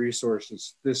community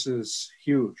resources. This is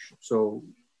huge. So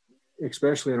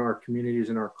especially in our communities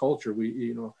and our culture,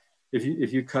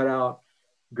 if you cut out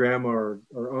grandma or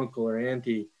uncle or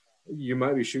auntie, you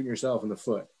might be shooting yourself in the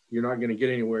foot. You're not going to get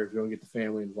anywhere if you don't get the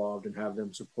family involved and have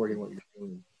them supporting what you're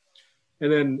doing.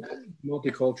 And then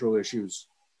multicultural issues.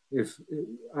 If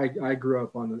I grew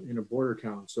up in a border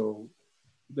town, so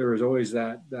there was always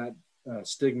that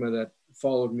stigma that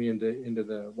followed me into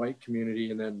the white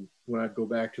community. And then when I'd go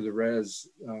back to the res,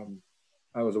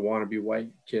 I was a wannabe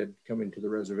white kid coming to the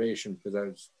reservation because I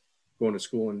was going to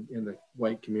school in the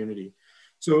white community.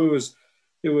 So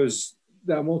it was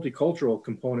that multicultural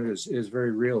component is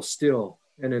very real still,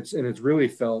 and it's really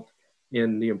felt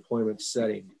in the employment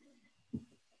setting.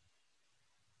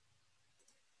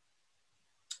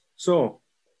 So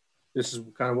this is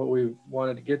kind of what we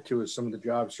wanted to get to, is some of the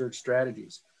job search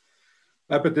strategies.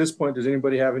 Up at this point, does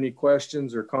anybody have any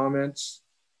questions or comments?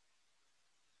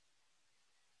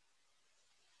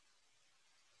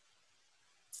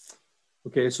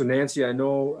 Okay, so Nancy, I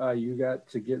know you got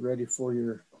to get ready for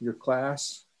your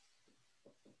class.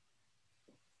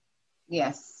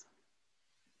 Yes.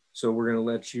 So we're going to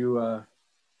let you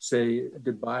say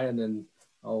goodbye, and then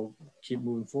I'll keep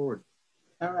moving forward.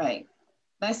 All right.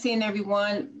 Nice seeing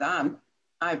everyone.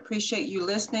 I appreciate you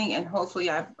listening, and hopefully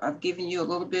I've given you a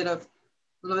little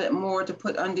bit more to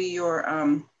put under your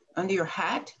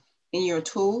hat in your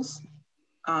tools.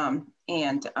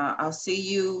 And I'll see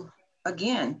you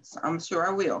again. I'm sure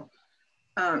I will.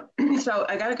 So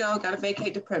I gotta go, gotta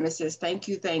vacate the premises. Thank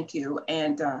you.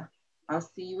 And I'll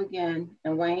see you again.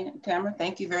 And Wayne, Tamara,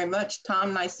 thank you very much.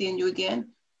 Tom, nice seeing you again.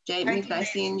 Jamie,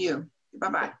 nice seeing you.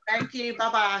 Bye-bye. Thank you,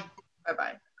 bye-bye.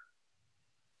 Bye-bye.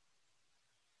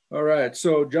 All right,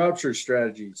 so job search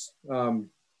strategies. Some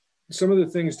of the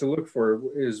things to look for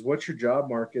is, what's your job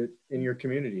market in your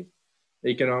community?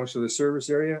 Economics of the service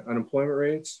area, unemployment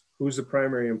rates, who's the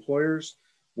primary employers,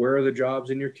 where are the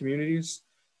jobs in your communities,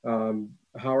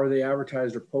 how are they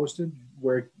advertised or posted,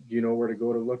 where do you know where to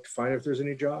go to look to find if there's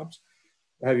any jobs?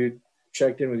 Have you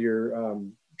checked in with your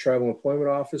tribal employment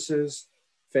offices,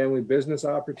 family business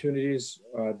opportunities,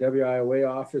 WIOA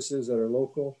offices that are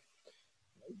local?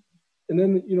 And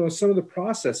then, some of the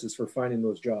processes for finding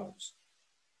those jobs.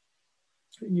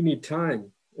 You need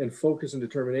time and focus and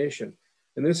determination.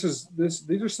 And these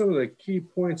are some of the key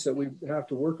points that we have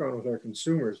to work on with our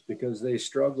consumers, because they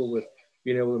struggle with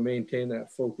being able to maintain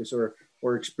that focus or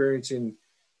experiencing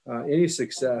any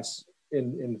success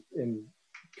in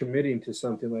committing to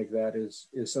something like that is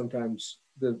sometimes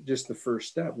just the first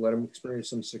step. Let them experience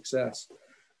some success.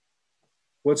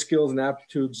 What skills and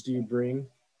aptitudes do you bring?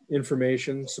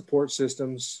 Information, support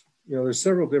systems. There's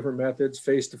several different methods: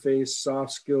 face-to-face,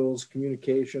 soft skills,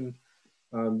 communication,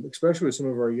 especially with some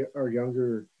of our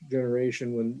younger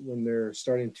generation, when they're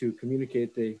starting to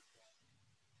communicate,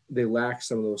 they lack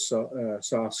some of those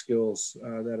soft skills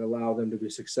that allow them to be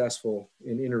successful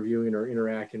in interviewing or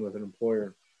interacting with an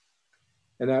employer.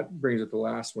 And that brings up the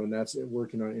last one, that's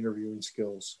working on interviewing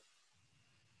skills.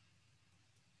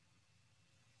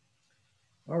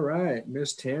 All right,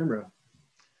 Miss Tamara.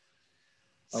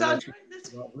 So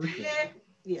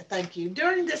thank you.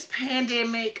 During this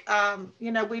pandemic,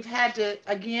 we've had to,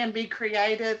 again, be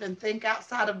creative and think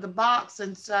outside of the box.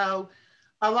 And so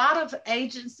a lot of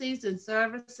agencies and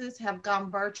services have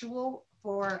gone virtual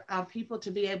for people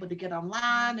to be able to get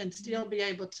online and still be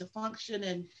able to function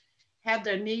and have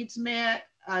their needs met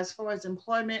as far as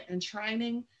employment and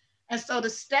training. And so the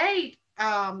state,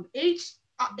 each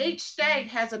state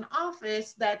has an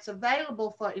office that's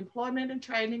available for employment and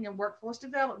training and workforce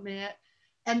development,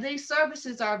 and these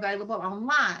services are available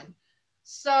online.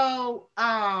 So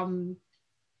a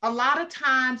lot of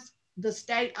times the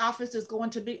state office is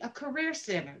going to be a career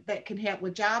center that can help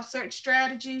with job search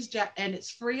strategies, and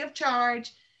it's free of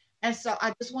charge. And so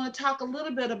I just want to talk a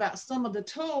little bit about some of the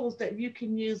tools that you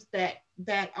can use that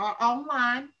are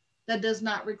online, that does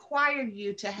not require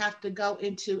you to have to go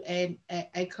into a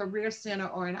career center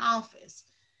or an office.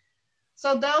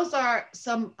 So those are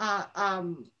some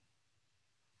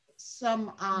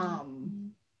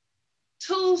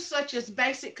tools such as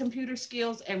basic computer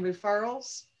skills and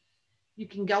referrals. You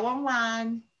can go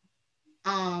online.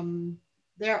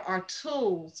 There are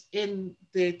tools in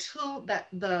the tool that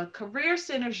the career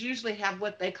centers usually have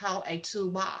what they call a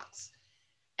toolbox.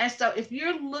 And so if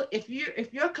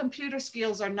your computer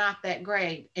skills are not that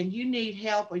great and you need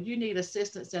help or you need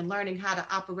assistance in learning how to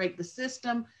operate the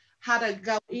system, how to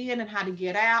go in and how to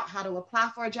get out, how to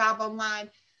apply for a job online,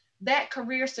 that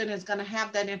career center is going to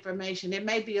have that information. It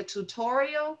may be a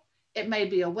tutorial, it may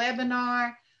be a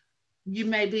webinar, You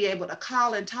may be able to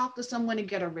call and talk to someone and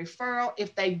get a referral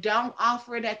if they don't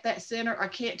offer it at that center or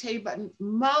can't tell you, but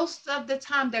most of the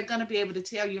time they're going to be able to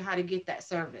tell you how to get that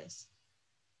service.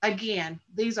 Again,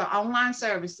 these are online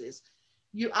services.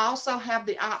 You also have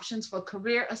the options for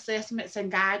career assessments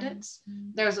and guidance.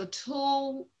 There's a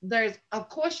tool, of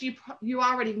course, you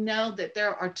already know that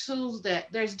there are tools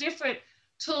there's different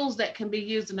tools that can be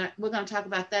used, and we're going to talk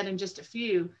about that in just a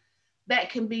few,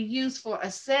 that can be used for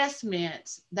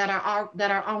assessments that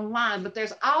are online. But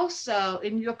there's also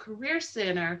in your career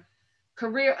center,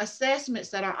 career assessments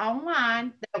that are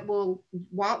online that will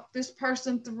walk this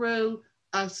person through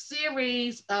a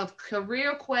series of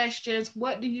career questions.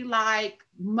 What do you like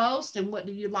most and what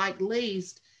do you like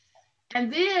least?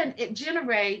 And then it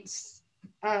generates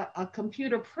a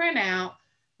computer printout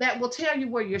that will tell you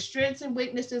where your strengths and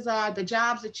weaknesses are, the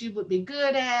jobs that you would be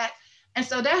good at. And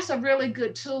so that's a really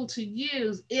good tool to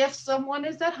use if someone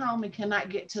is at home and cannot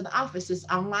get to the office. It's an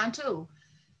online tool.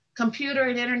 Computer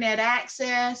and internet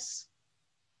access.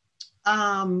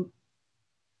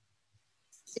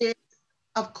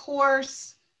 Of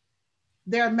course,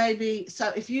 there may be,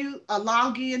 so if you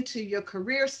log into your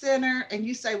career center and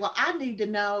you say, well, I need to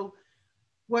know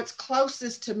what's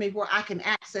closest to me where I can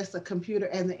access a computer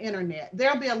and the internet,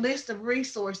 there'll be a list of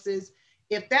resources.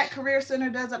 If that career center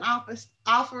doesn't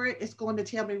offer it, it's going to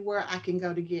tell me where I can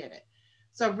go to get it.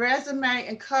 So resume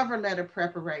and cover letter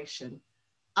preparation,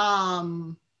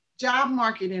 job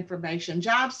market information,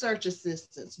 job search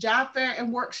assistance, job fair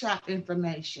and workshop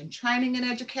information, training and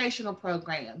educational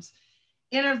programs,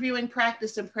 interviewing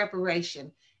practice and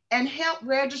preparation, and help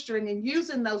registering and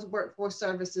using those workforce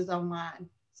services online.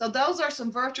 So those are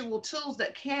some virtual tools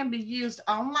that can be used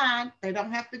online. They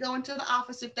don't have to go into the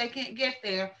office if they can't get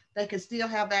there. They can still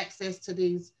have access to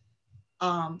these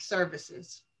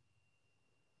services.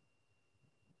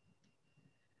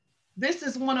 This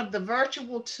is one of the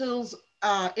virtual tools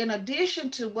in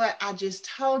addition to what I just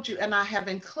told you, and I have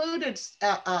included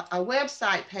a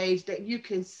website page that you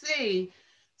can see.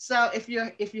 So if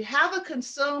you have a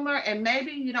consumer and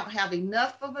maybe you don't have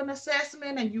enough of an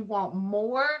assessment and you want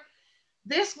more,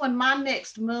 this one, My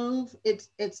Next Move,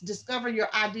 it's discover your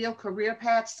ideal career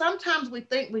path. Sometimes we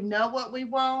think we know what we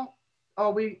want,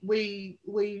 or we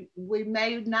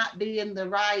may not be in the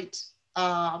right,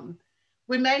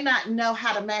 we may not know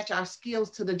how to match our skills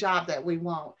to the job that we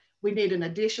want. We need an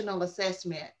additional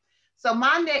assessment. So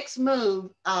My Next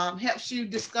Move helps you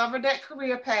discover that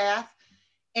career path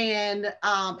and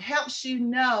helps you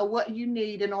know what you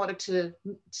need in order to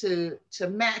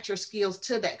match your skills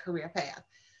to that career path.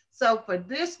 So for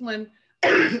this one,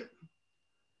 the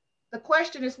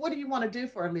question is, what do you want to do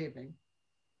for a living?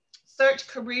 Search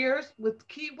careers with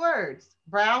keywords,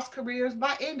 browse careers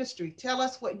by industry. Tell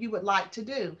us what you would like to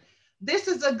do. This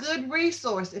is a good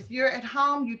resource. If you're at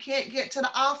home, you can't get to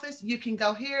the office, you can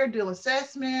go here, do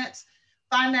assessments,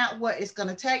 find out what it's going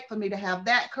to take for me to have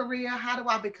that career. How do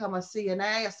I become a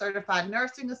CNA, a certified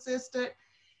nursing assistant?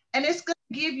 And it's going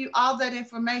to give you all that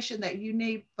information that you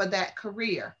need for that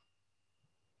career.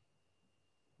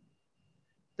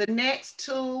 The next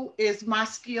tool is My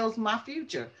Skills, My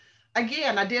Future.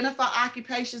 Again, identify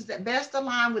occupations that best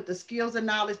align with the skills and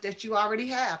knowledge that you already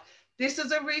have. This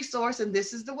is a resource, and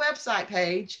this is the website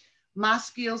page, My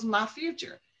Skills, My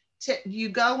Future. You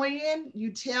go in,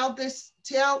 you tell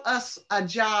us a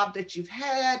job that you've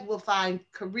had. We'll find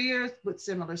careers with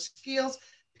similar skills.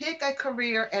 Pick a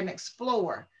career and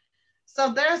explore.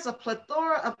 So there's a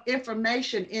plethora of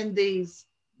information in these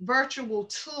virtual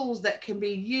tools that can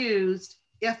be used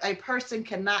if a person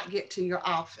cannot get to your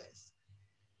office.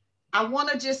 I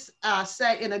want to just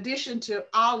say, in addition to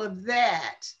all of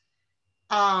that,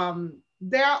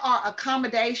 there are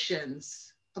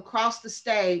accommodations across the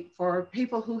state for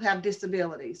people who have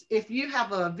disabilities. If you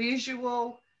have a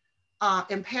visual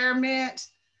impairment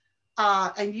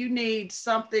and you need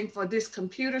something for this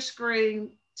computer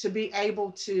screen to be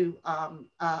able to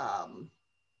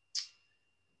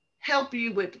help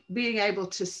you with being able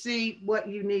to see what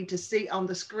you need to see on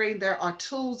the screen, there are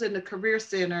tools in the Career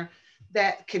Center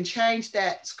that can change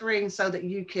that screen so that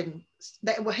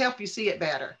that will help you see it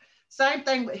better. Same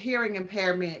thing with hearing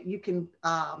impairment. You can,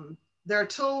 there are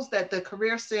tools that the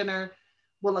Career Center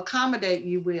will accommodate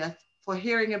you with for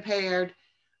hearing impaired,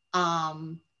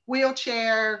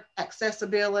 wheelchair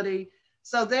accessibility.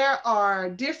 So there are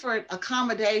different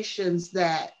accommodations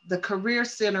that the Career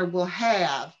Center will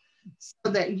have so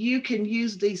that you can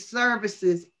use these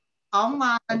services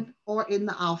online or in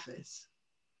the office.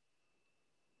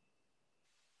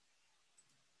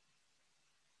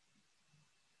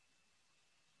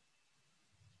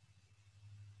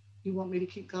 You want me to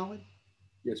keep going?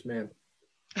 Yes, ma'am.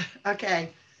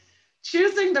 Okay.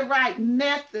 choosing the right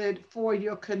method for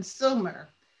your consumer.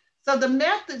 So the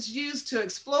methods used to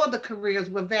explore the careers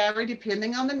will vary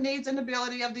depending on the needs and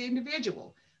ability of the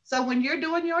individual. So when you're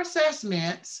doing your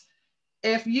assessments,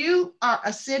 if you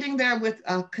are sitting there with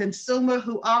a consumer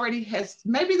who already has,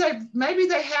 maybe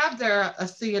they have their a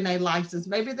CNA license,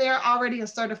 maybe they're already a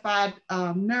certified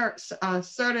nurse,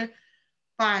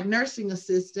 certified nursing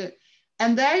assistant,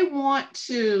 and they want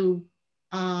to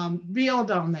build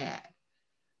on that.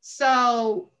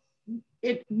 So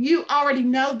you already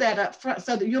know that up front,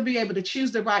 so that you'll be able to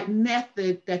choose the right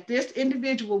method that this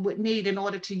individual would need in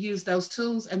order to use those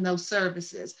tools and those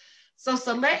services. So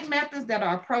select methods that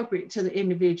are appropriate to the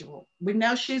individual. We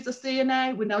know she's a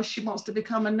CNA, we know she wants to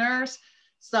become a nurse.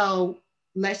 So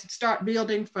let's start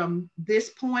building from this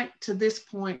point to this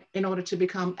point in order to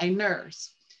become a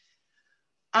nurse.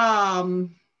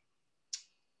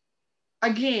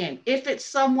 Again, if it's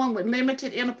someone with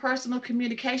limited interpersonal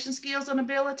communication skills and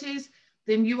abilities,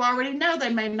 then you already know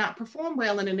they may not perform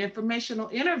well in an informational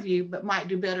interview, but might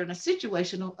do better in a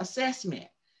situational assessment.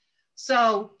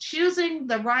 So choosing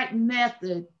the right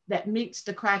method that meets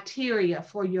the criteria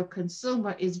for your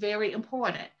consumer is very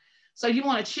important. So you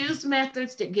want to choose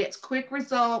methods that gets quick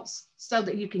results so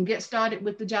that you can get started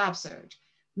with the job search.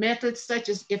 Methods such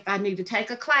as if I need to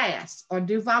take a class or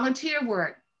do volunteer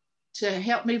work to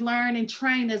help me learn and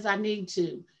train as I need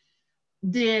to,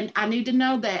 then I need to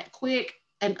know that quick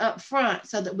and upfront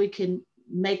so that we can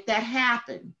make that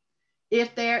happen.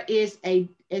 If there is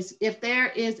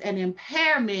an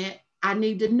impairment, I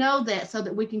need to know that so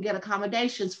that we can get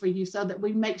accommodations for you so that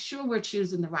we make sure we're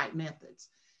choosing the right methods.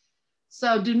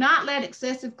 So do not let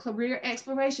excessive career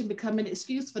exploration become an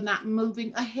excuse for not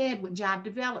moving ahead with job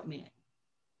development.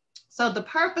 So the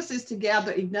purpose is to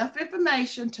gather enough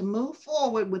information to move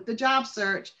forward with the job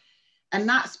search and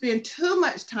not spend too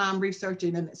much time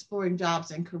researching and exploring jobs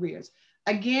and careers.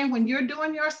 Again, when you're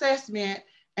doing your assessment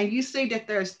and you see that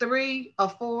there's 3 or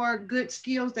 4 good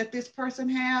skills that this person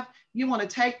have, you want to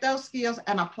take those skills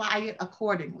and apply it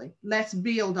accordingly. Let's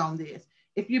build on this.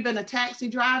 If you've been a taxi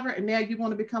driver and now you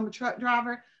want to become a truck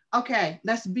driver, okay,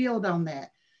 let's build on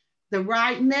that. The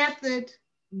right method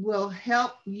will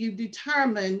help you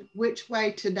determine which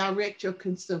way to direct your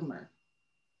consumer.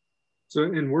 So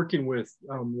in working with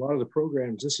a lot of the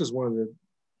programs,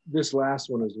 this last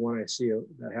one is one I see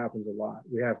that happens a lot.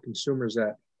 We have consumers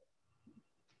that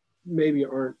maybe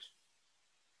aren't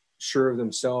sure of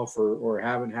themselves or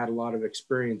haven't had a lot of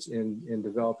experience in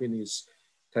developing these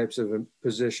types of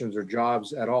positions or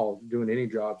jobs at all, doing any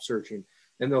job searching.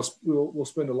 And we'll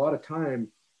spend a lot of time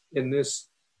in this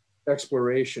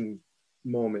exploration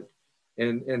moment.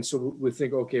 And so we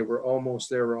think, okay, we're almost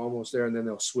there. And then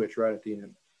they'll switch right at the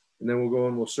end. And then we'll go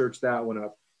and we'll search that one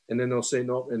up. And then they'll say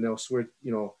nope, and they'll switch,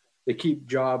 they keep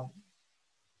job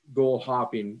goal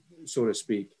hopping, so to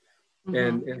speak.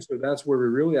 Mm-hmm. And so that's where we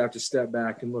really have to step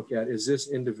back and look at, is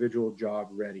this individual job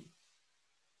ready?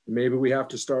 Maybe we have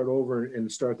to start over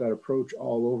and start that approach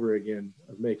all over again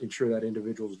of making sure that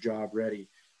individual's job ready.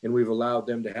 And we've allowed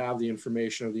them to have the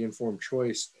information of the informed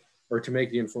choice, or to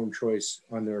make the informed choice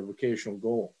on their vocational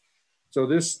goal. So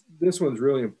this one's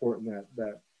really important,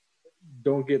 that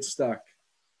don't get stuck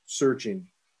searching.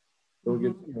 Don't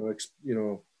get,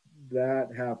 that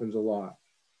happens a lot.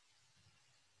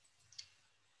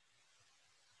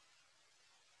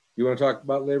 You want to talk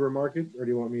about labor market, or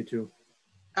do you want me to?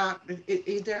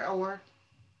 Either or.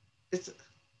 It's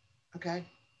okay.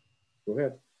 Go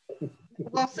ahead.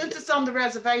 Well, since it's on the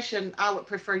reservation, I would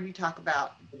prefer you talk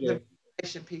about the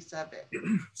reservation piece of it.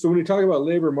 So when you talk about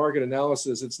labor market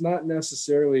analysis, it's not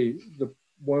necessarily the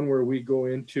one where we go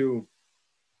into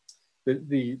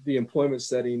the employment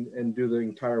setting and do the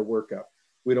entire workup.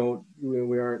 We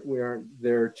aren't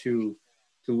there to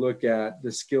look at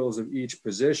the skills of each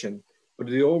position, but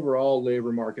the overall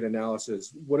labor market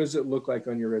analysis. What does it look like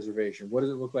on your reservation? What does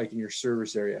it look like in your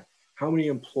service area? How many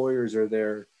employers are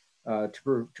there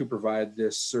to provide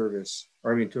this service,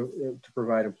 or to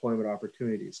provide employment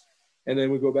opportunities? And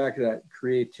then we go back to that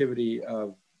creativity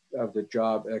of the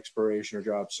job exploration or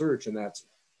job search, and that's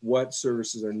what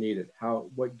services are needed,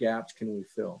 what gaps can we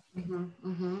fill? Mm-hmm,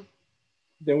 mm-hmm.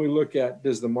 Then we look at,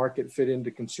 does the market fit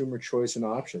into consumer choice and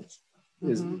options?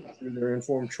 Mm-hmm. Is there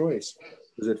informed choice?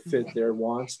 Does it fit their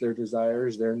wants, their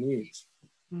desires, their needs?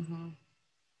 Mm-hmm.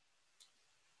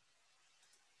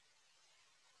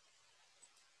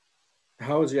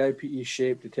 How is the IPE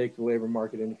shaped to take the labor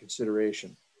market into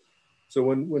consideration? So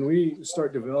when we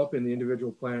start developing the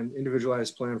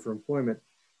individualized plan for employment,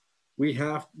 we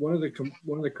have one of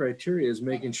the criteria is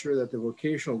making sure that the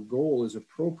vocational goal is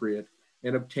appropriate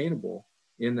and obtainable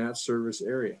in that service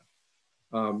area.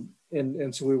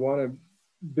 And so we want to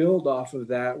build off of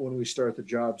that when we start the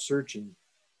job searching.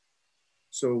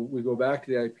 So we go back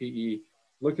to the IPE,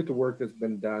 look at the work that's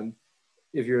been done.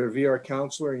 If you're a VR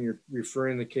counselor and you're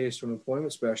referring the case to an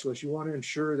employment specialist, you want to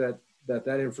ensure that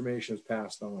that information is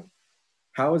passed on.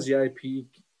 How is the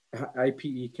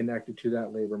IPE connected to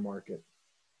that labor market?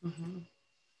 Mm-hmm.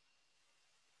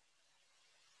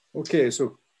 Okay,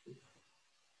 so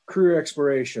career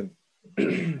exploration.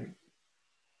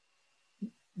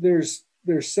 There's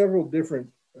several different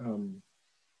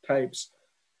types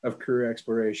of career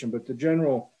exploration, but the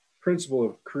general principle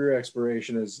of career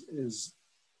exploration is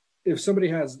if somebody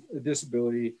has a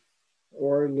disability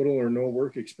or little or no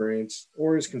work experience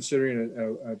or is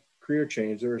considering a career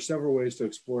change, there are several ways to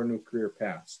explore new career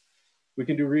paths. We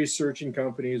can do research in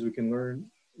companies, we can learn,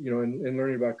 and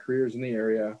learning about careers in the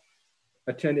area,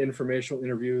 attend informational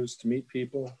interviews to meet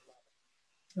people.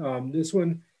 This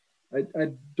one,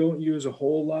 I don't use a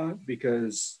whole lot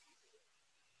because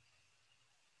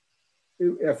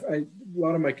a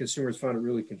lot of my consumers found it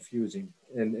really confusing.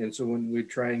 And so when we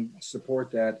try and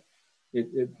support that,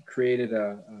 it created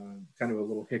a kind of a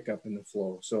little hiccup in the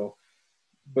flow. So,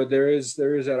 but there is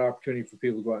that opportunity for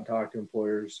people to go out and talk to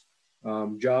employers.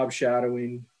 Job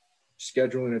shadowing,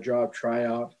 scheduling a job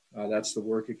tryout, that's the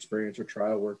work experience or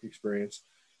trial work experience.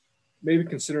 Maybe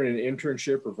considering an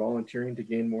internship or volunteering to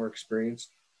gain more experience.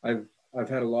 I've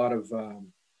had a lot of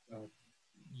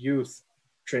youth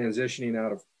transitioning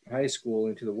out of high school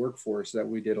into the workforce that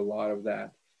we did a lot of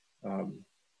that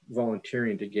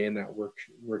volunteering to gain that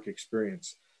work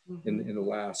experience in the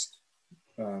last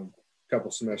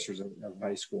couple semesters of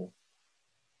high school.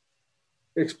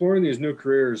 Exploring these new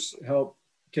careers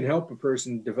can help a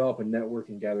person develop a network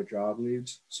and gather job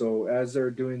leads. So as they're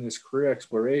doing this career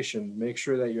exploration, make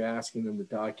sure that you're asking them to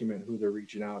document who they're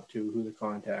reaching out to, who the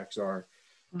contacts are.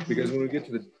 Because when we get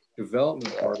to the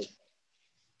development part,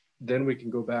 then we can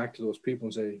go back to those people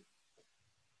and say,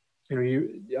 I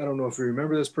don't know if you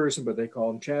remember this person, but they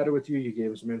called and chatted with you, you gave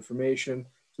them some information.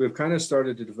 So we've kind of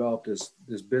started to develop this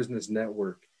business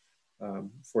network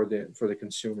for the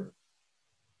consumer.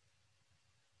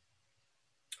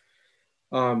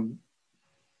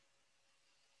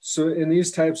 So in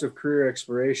these types of career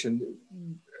exploration,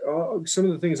 some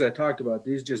of the things I talked about,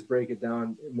 these just break it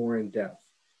down more in depth.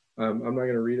 I'm not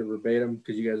going to read it verbatim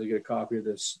because you guys will get a copy of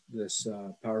this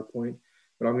PowerPoint,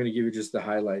 but I'm going to give you just the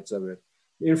highlights of it.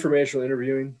 Informational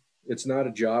interviewing, it's not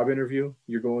a job interview.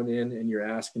 You're going in and you're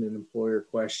asking an employer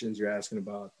questions. You're asking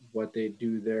about what they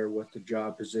do there, what the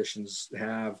job positions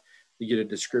have. You get a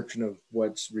description of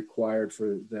what's required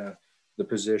for the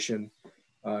position.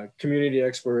 Community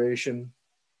exploration.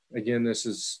 Again, this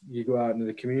is, you go out into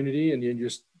the community and you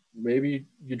just, maybe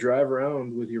you drive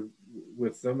around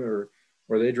with them or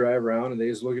they drive around and they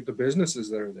just look at the businesses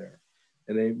that are there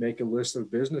and they make a list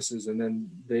of businesses and then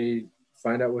they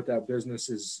find out what that business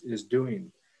is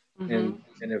doing. And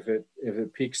if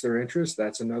it piques their interest,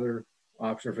 that's another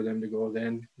option for them to go.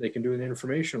 Then they can do an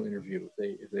informational interview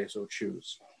if they so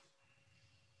choose.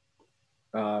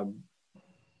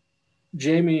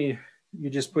 Jamie, you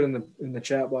just put in the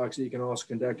chat box that you can also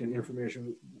conduct an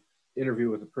informational interview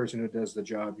with the person who does the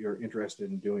job you're interested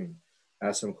in doing.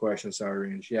 Ask some questions, salary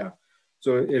range. Yeah.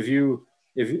 So if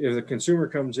the consumer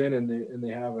comes in and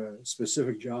they have a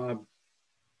specific job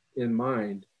in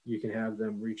mind, you can have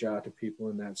them reach out to people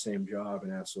in that same job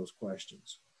and ask those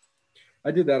questions.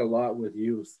 I did that a lot with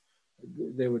youth.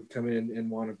 They would come in and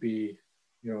want to be,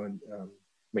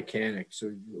 mechanic.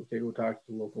 So, okay, go talk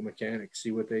to the local mechanic,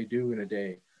 see what they do in a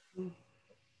day,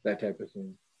 that type of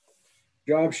thing.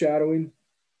 Job shadowing.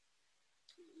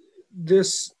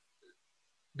 This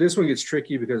one gets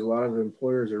tricky because a lot of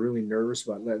employers are really nervous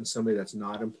about letting somebody that's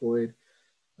not employed,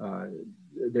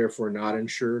 therefore not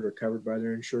insured or covered by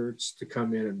their insurance, to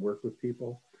come in and work with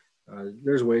people.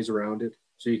 There's ways around it.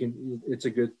 So it's a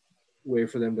good way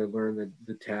for them to learn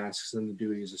the tasks and the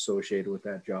duties associated with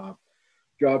that job.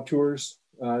 Job tours,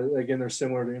 again, they're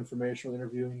similar to informational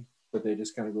interviewing, but they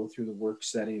just kind of go through the work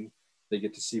setting. They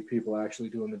get to see people actually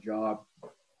doing the job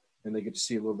and they get to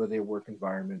see a little bit of their work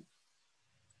environment.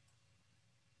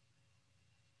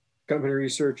 Company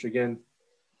research, again,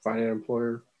 find an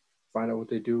employer, find out what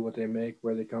they do, what they make,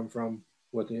 where they come from,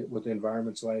 what the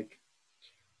environment's like.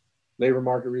 Labor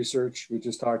market research, we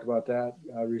just talked about that.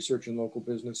 Researching local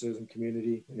businesses and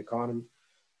community and economy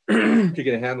to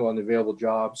get a handle on the available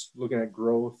jobs, looking at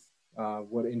growth,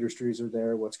 what industries are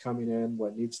there, what's coming in,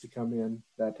 what needs to come in,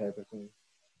 that type of thing.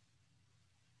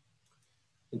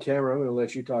 And Tamara, I'm going to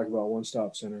let you talk about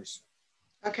one-stop centers.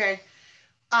 Okay.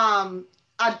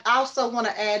 I also want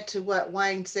to add to what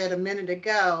Wayne said a minute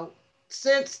ago.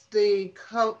 since the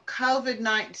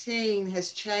COVID-19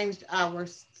 has changed our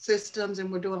systems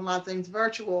and we're doing a lot of things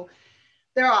virtual,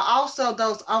 there are also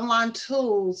those online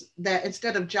tools that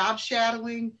instead of job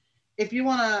shadowing, if you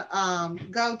want to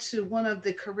go to one of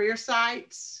the career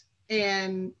sites,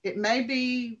 and it may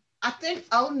be, I think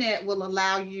ONET will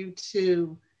allow you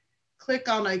to click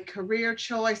on a career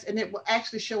choice and it will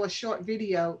actually show a short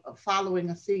video of following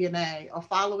a CNA or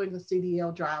following a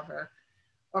CDL driver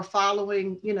or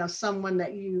following, you know, someone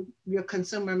that your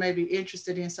consumer may be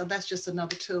interested in. So that's just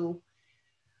another tool.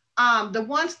 The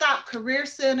one-stop career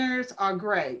centers are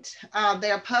great.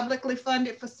 They are publicly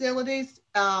funded facilities.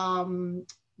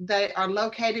 They are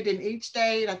located in each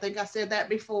state. I think I said that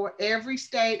before. Every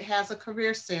state has a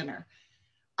career center.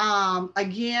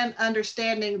 Again,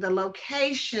 understanding the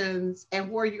locations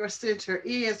and where your center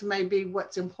is may be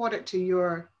what's important to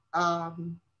your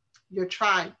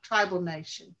tribal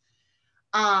nation.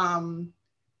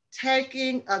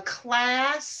 Taking a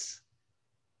class,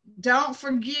 don't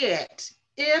forget,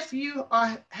 if you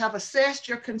have assessed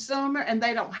your consumer and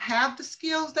they don't have the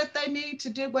skills that they need to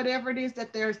do whatever it is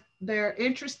that they're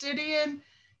interested in,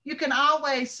 you can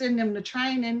always send them to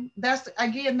training. That's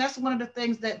one of the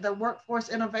things that the Workforce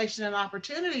Innovation and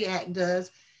Opportunity Act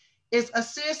does, is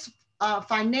assist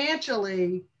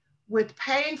financially with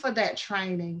paying for that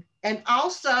training. And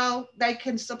also they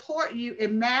can support you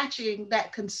in matching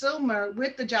that consumer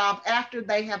with the job after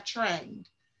they have trained.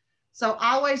 So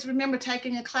always remember,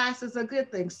 taking a class is a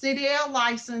good thing. CDL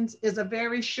license is a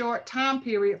very short time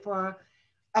period for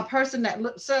a person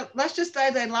so let's just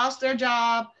say they lost their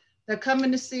job, they're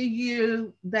coming to see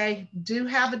you, they do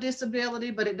have a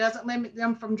disability, but it doesn't limit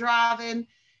them from driving,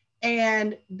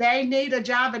 and they need a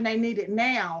job and they need it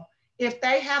now. If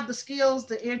they have the skills,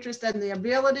 the interest, and the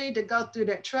ability to go through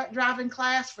that truck driving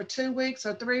class for 2 weeks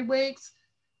or 3 weeks,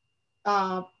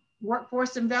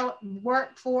 Workforce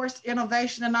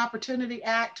Innovation and Opportunity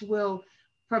Act will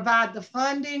provide the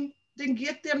funding, then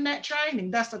get them that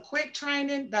training. That's a quick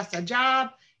training, that's a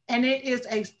job, and it is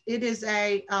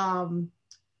a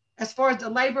as far as the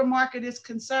labor market is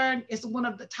concerned, it's one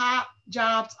of the top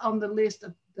jobs on the list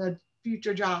of the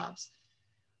future jobs.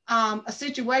 A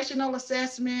situational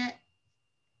assessment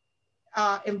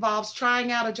involves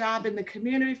trying out a job in the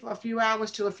community for a few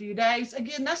hours to a few days.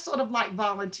 Again, that's sort of like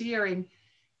volunteering.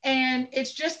 And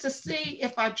it's just to see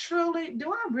if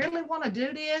do I really want to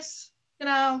do this? You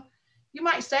know, you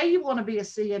might say you want to be a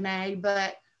CNA,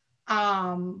 but,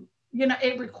 you know,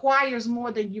 it requires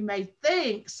more than you may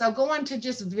think. So going to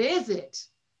just visit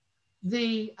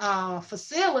the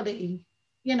facility,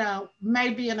 you know, may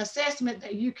be an assessment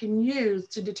that you can use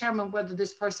to determine whether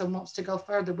this person wants to go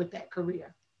further with that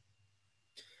career.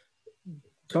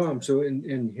 Tom, so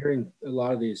in hearing a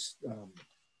lot of these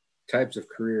types of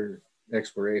career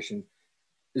exploration,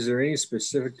 is there any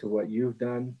specific to what you've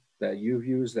done that you've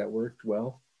used that worked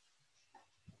well?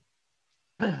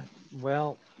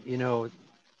 Well, you know,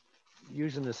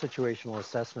 using the situational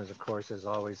assessments, of course, is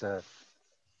always a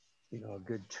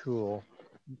good tool.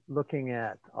 Looking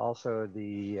at also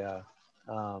the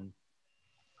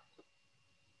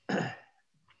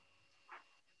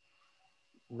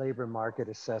labor market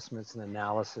assessments and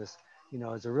analysis, you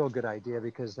know, is a real good idea,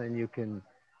 because then you can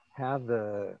have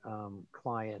the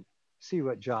client see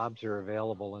what jobs are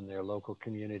available in their local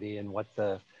community and what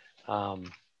the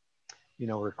you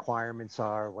know, requirements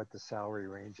are, what the salary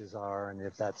ranges are, and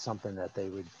if that's something that they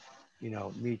would, you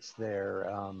know, meets their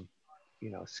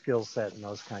you know, skill set and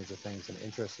those kinds of things and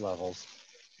interest levels.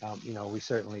 You know, we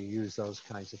certainly use those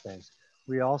kinds of things.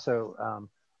 We also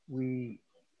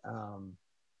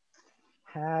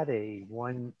had a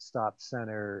one-stop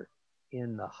center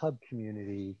in the hub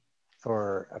community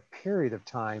for a period of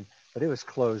time, but it was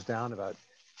closed down about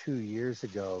 2 years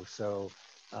ago. So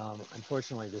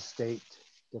unfortunately, the State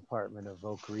Department of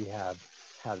Voc Rehab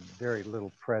had very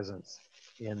little presence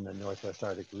in the Northwest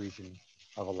Arctic region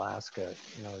of Alaska.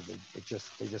 You know, they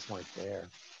just weren't there.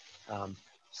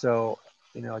 So,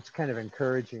 you know, it's kind of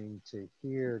encouraging to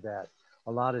hear that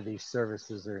a lot of these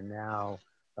services are now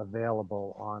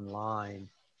available online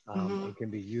and can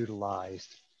be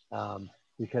utilized,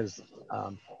 because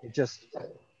it just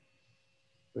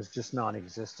was just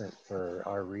non-existent for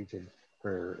our region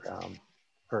for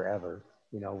forever.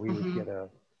 You know, we would get a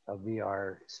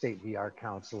state VR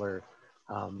counselor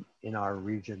in our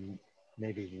region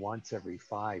maybe once every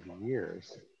 5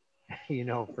 years, you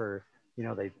know,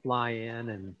 they'd fly in,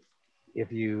 and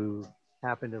if you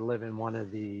happen to live in one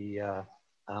of the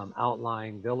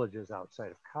outlying villages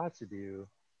outside of Kotzebue,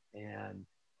 and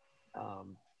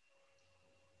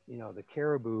you know, the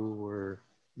caribou were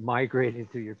migrating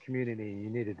through your community and you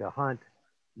needed to hunt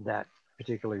that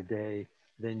particular day,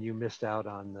 then you missed out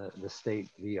on the state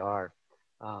VR.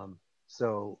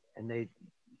 And they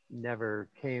never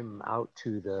came out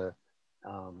to the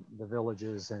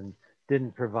villages and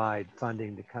didn't provide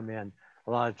funding to come in.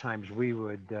 A lot of times we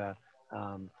would,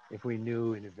 if we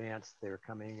knew in advance they were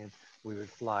coming in, we would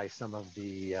fly some of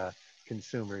the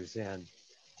consumers in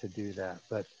to do that.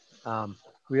 But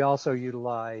we also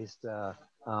utilized the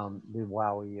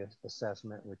WOWI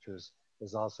assessment, which is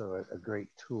also a great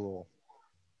tool.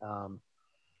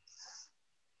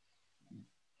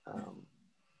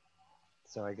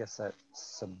 So I guess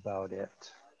that's about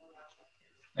it.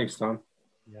 Thanks, Tom.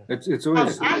 Yeah. It's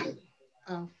always.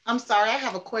 I'm sorry, I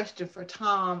have a question for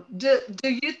Tom. Do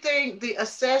you think the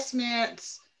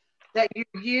assessments that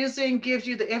you're using gives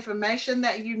you the information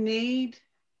that you need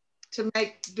to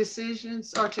make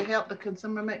decisions or to help the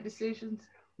consumer make decisions?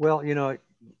 Well, you know,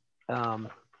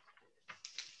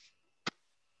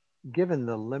 given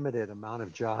the limited amount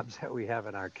of jobs that we have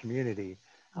in our community,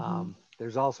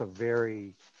 there's also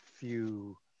very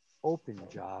few open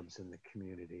jobs in the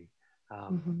community.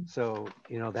 So,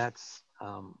 you know, that's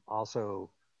also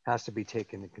has to be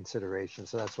taken into consideration.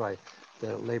 So that's why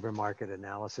the labor market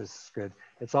analysis is good.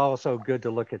 It's also good to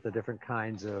look at the different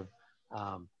kinds of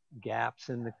gaps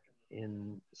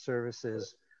in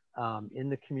services in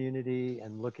the community,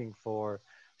 and looking for,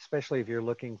 especially if you're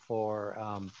looking for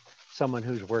someone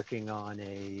who's working on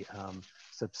a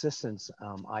subsistence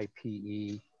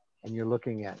IPE, and you're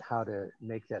looking at how to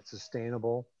make that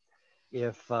sustainable.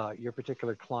 If your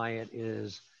particular client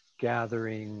is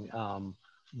gathering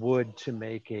wood to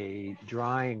make a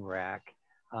drying rack,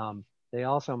 they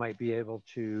also might be able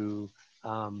to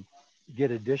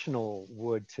get additional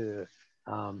wood to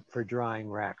for drying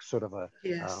racks, sort of a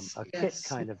kit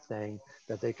kind of thing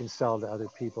that they can sell to other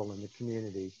people in the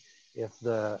community. If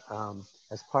the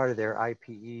as part of their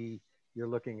IPE, you're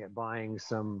looking at buying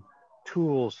some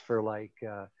tools for, like,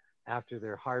 after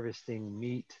they're harvesting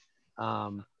meat,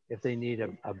 if they need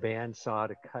a bandsaw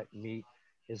to cut meat,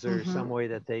 is there some way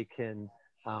that they can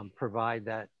provide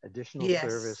that additional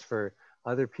service for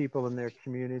other people in their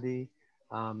community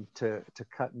to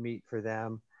cut meat for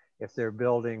them? If they're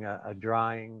building a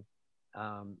drying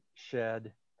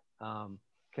shed,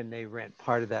 can they rent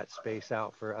part of that space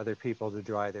out for other people to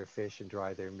dry their fish and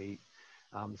dry their meat?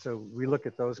 So we look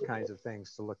at those kinds of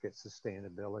things to look at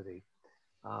sustainability.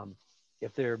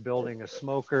 If they're building a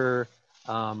smoker,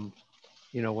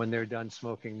 you know, when they're done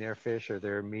smoking their fish or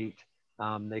their meat,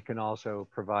 they can also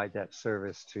provide that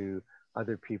service to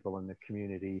other people in the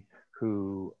community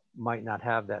who might not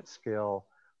have that skill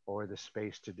or the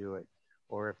space to do it,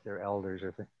 or if they're elders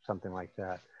or something like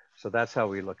that. So that's how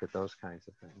we look at those kinds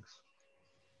of things.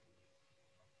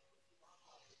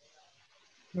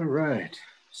 All right.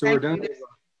 So we're done.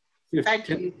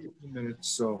 15 minutes.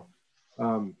 So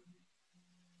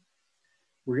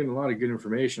we're getting a lot of good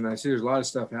information. I see there's a lot of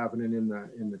stuff happening in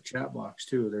the chat box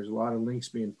too. There's a lot of links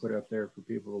being put up there for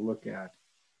people to look at.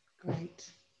 Great.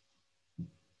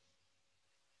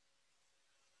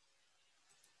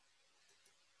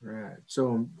 All right.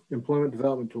 So employment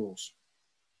development tools.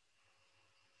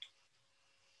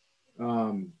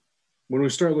 When we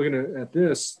start looking at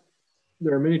this,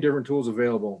 there are many different tools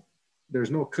available.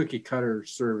 There's no cookie cutter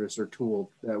service or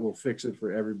tool that will fix it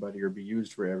for everybody or be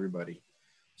used for everybody.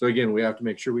 So again, we have to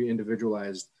make sure we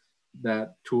individualize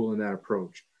that tool and that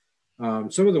approach.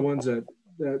 Some of the ones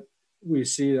that we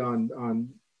see on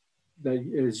that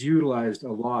is utilized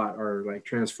a lot are like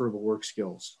transferable work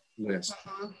skills list.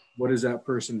 What does that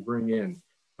person bring in?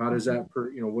 How does that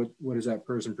what does that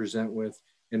person present with?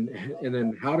 And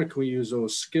then how can we use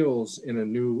those skills in a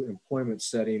new employment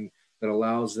setting that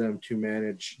allows them to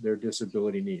manage their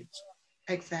disability needs?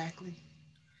 Exactly.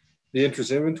 The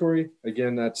interest inventory,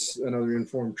 again, that's another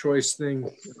informed choice thing.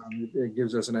 It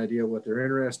gives us an idea of what they're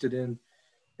interested in.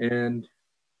 And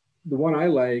the one I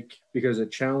like, because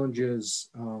it challenges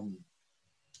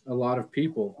a lot of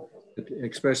people,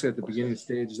 especially at the beginning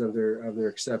stages of their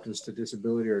acceptance to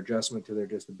disability or adjustment to their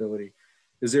disability,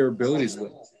 is their abilities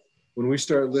list. When we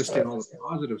start listing all the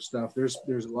positive stuff,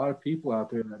 there's a lot of people out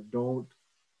there that don't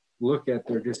look at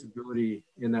their disability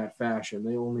in that fashion.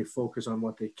 They only focus on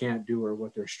what they can't do or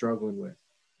what they're struggling with.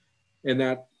 And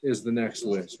that is the next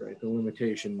list, right? The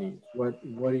limitation needs. What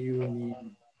do you need?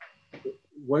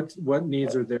 What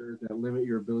needs are there that limit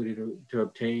your ability to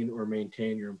obtain or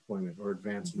maintain your employment or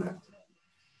advance in that?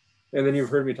 And then you've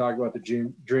heard me talk about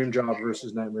the dream job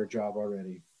versus nightmare job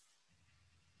already.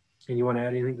 And you want to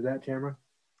add anything to that, Tamara?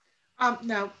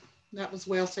 No, that was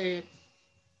well said.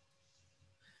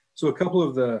 So a couple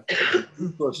of the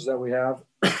resources that we have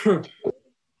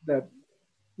that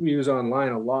we use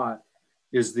online a lot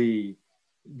is the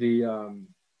the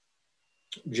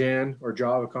JAN, or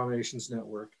Job Accommodations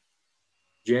Network.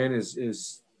 JAN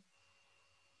is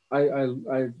I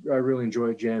really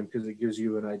enjoy JAN because it gives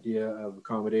you an idea of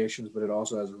accommodations, but it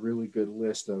also has a really good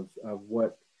list of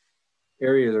what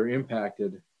areas are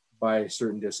impacted by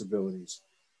certain disabilities.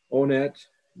 ONET,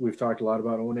 we've talked a lot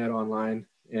about ONET online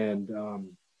and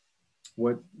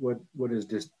what is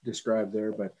described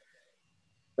there. But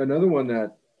another one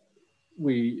that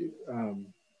we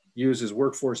use is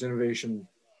Workforce Innovation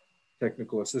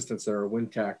Technical Assistance Center,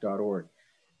 WINTAC.org.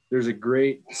 There's a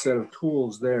great set of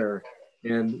tools there.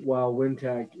 And while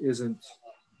WINTAC isn't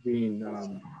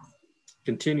being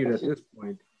continued at this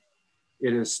point,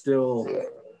 it's still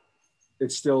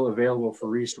available for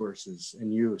resources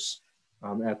and use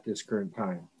at this current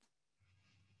time.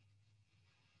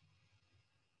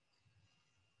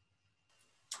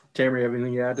 Tamara, you have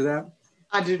anything to add to that?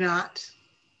 I do not.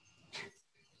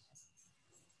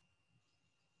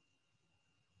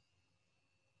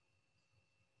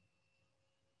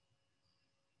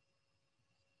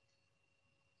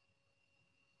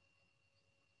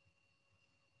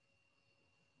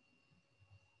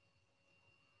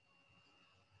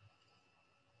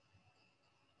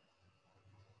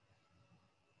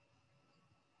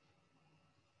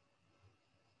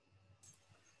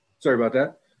 Sorry about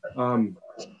that.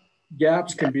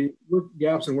 Gaps can be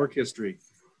gaps in work history.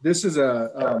 This is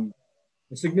a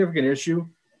significant issue,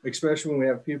 especially when we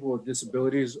have people with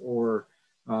disabilities, or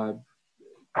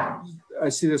I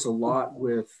see this a lot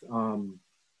with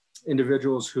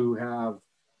individuals who have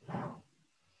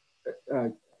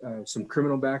some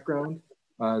criminal background.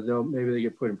 Maybe they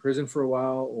get put in prison for a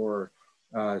while, or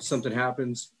something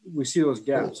happens. We see those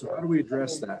gaps. So how do we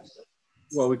address that?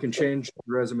 Well, we can change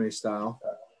the resume style.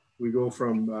 We go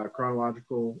from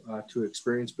chronological to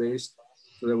experience-based,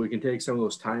 so that we can take some of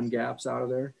those time gaps out of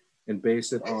there and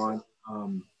base it on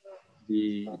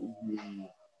the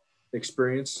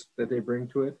experience that they bring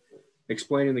to it.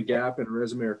 Explaining the gap in a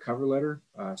resume or cover letter,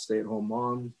 stay-at-home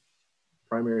mom,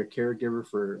 primary caregiver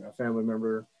for a family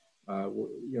member,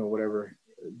 whatever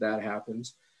that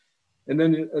happens. And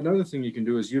then another thing you can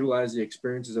do is utilize the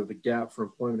experiences of the gap for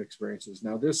employment experiences.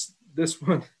 Now this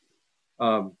one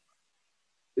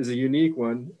is a unique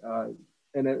one,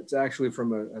 and it's actually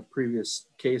from a previous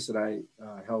case that I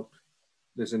helped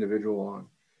this individual on.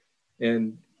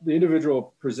 And the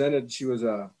individual presented, she'd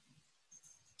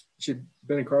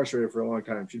been incarcerated for a long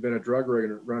time. She'd been a drug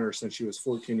runner since she was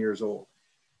 14 years old.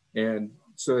 And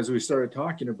so as we started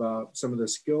talking about some of the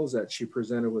skills that she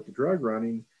presented with the drug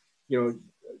running,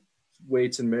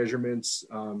 weights and measurements,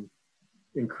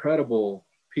 incredible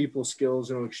people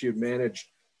skills. She had managed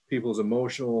people's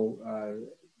emotional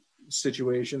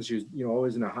situations. She was,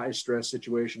 always in a high stress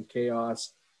situation,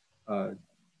 chaos,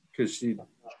 because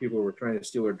people were trying to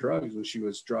steal her drugs when she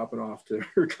was dropping off to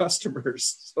her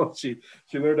customers. So she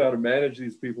learned how to manage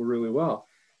these people really well.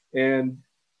 And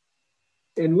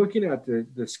in looking at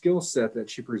the skill set that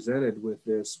she presented with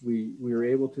this, we were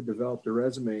able to develop the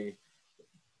resume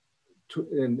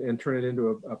and turn it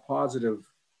into a positive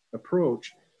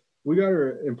approach. We got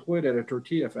her employed at a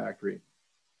tortilla factory,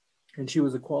 and she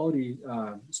was a quality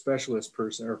specialist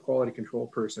person, or quality control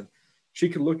person. She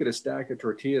could look at a stack of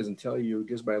tortillas and tell you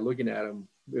just by looking at them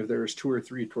if there was 2 or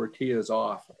 3 tortillas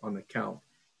off on the count.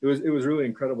 It was really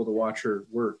incredible to watch her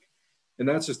work. And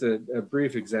that's just a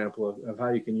brief example of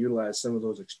how you can utilize some of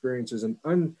those experiences and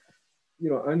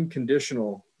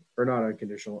unconditional, or not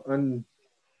unconditional,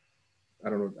 I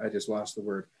don't know, I just lost the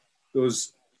word.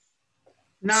 Those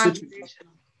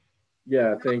non-traditional.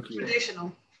 Yeah, thank you.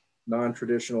 Traditional.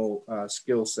 Non-traditional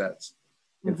skill sets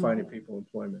in finding people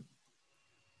employment.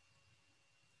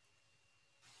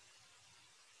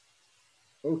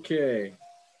 Okay.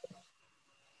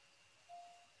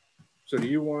 So do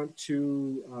you want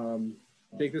to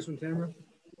take this one, Tamara?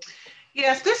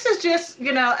 Yes, this is just,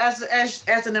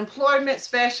 as an employment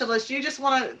specialist, you just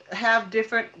want to have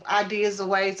different ideas or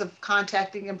ways of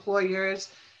contacting employers.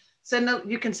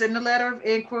 You can send a letter of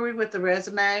inquiry with the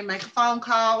resume, make a phone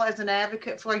call as an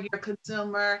advocate for your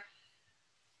consumer.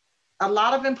 A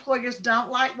lot of employers don't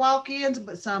like walk-ins,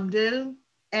 but some do.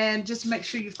 And just make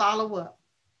sure you follow up.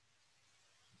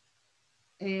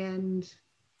 And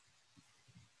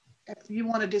if you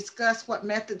want to discuss what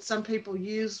methods some people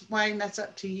use, Wayne, that's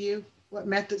up to you. What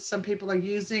methods some people are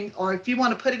using, or if you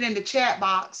want to put it in the chat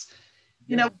box,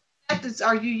 what methods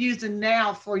are you using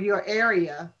now for your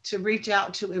area to reach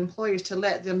out to employers to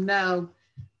let them know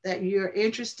that you're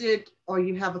interested, or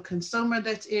you have a consumer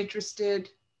that's interested?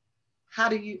 How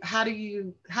do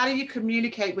you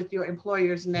communicate with your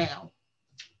employers now?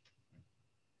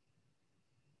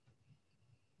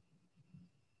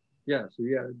 Yeah, so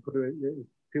yeah, put it, if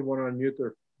people want to unmute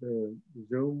the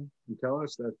Zoom and tell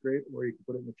us, that's great, or you can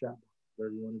put it in the chat box,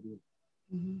 whatever you want to do.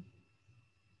 Mm-hmm.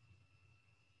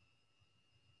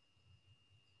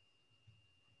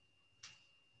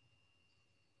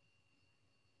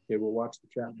 Okay, we'll watch the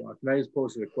chat box. And I just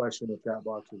posted a question in the chat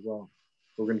box as well.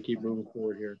 We're going to keep moving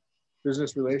forward here.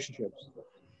 Business relationships.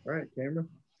 All right, Tamara.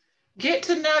 Get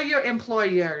to know your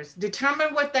employers.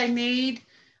 Determine what they need.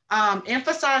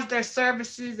 Emphasize their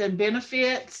services and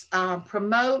benefits.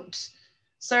 Promote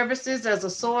services as a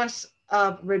source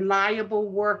of reliable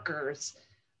workers.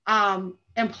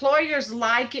 Employers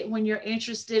like it when you're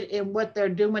interested in what they're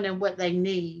doing and what they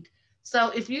need. So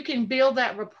if you can build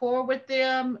that rapport with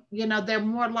them, you know, they're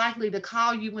more likely to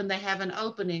call you when they have an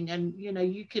opening, and you know,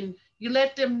 you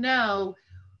let them know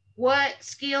what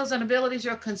skills and abilities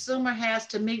your consumer has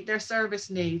to meet their service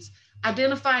needs.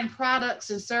 Identifying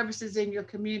products and services in your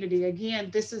community. Again,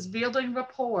 this is building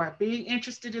rapport, being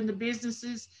interested in the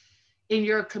businesses in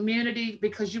your community,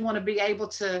 because you want to be able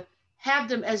to have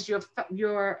them as your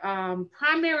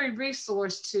primary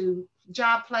resource to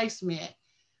job placement.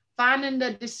 Finding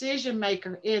the decision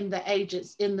maker in the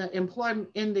agents, in the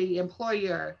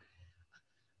employer.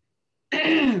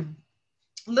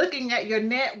 Looking at your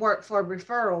network for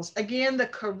referrals. Again, the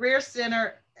Career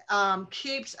Center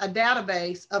keeps a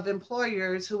database of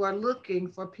employers who are looking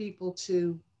for people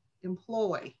to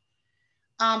employ.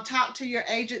 Talk to your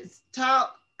agents,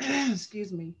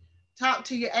 excuse me, talk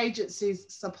to your agency's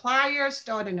suppliers,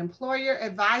 start an employer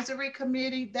advisory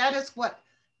committee. That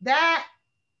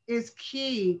is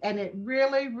key, and it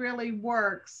really, really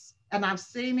works. And I've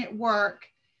seen it work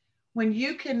when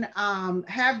you can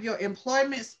have your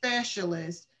employment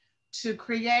specialist to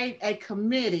create a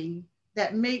committee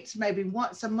that meets maybe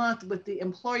once a month with the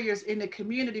employers in the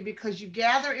community, because you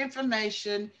gather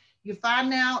information, you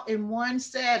find out in one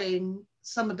setting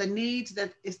some of the needs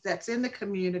that's in the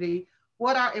community,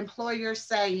 what our employers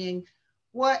saying,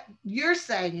 what you're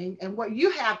saying, and what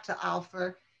you have to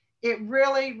offer. It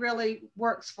really, really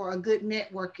works for a good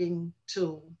networking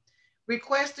tool.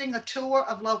 Requesting a tour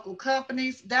of local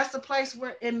companies. That's the place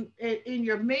where in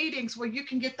your meetings where you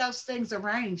can get those things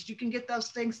arranged. You can get those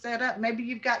things set up. Maybe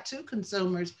you've got two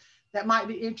consumers that might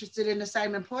be interested in the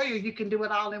same employer. You can do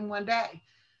it all in one day.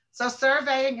 So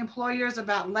surveying employers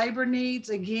about labor needs.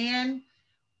 Again,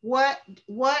 what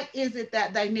is it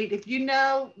that they need? If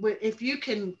you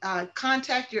can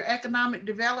contact your economic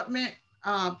development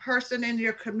person in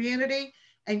your community,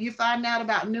 and you find out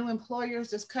about new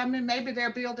employers that's coming, maybe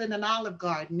they're building an Olive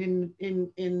Garden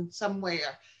in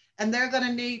somewhere, and they're going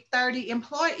to need 30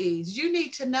 employees. You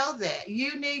need to know that.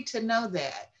 You need to know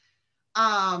that.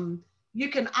 You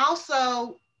can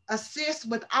also assist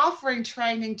with offering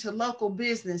training to local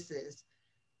businesses.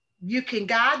 You can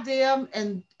guide them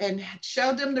and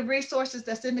show them the resources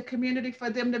that's in the community for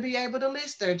them to be able to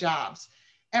list their jobs.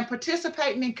 And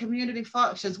participating in community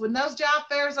functions. When those job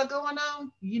fairs are going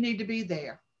on, you need to be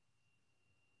there.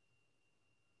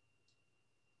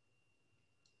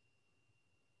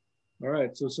 All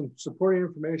right, so some supporting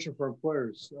information for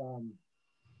employers. You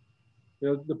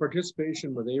know, the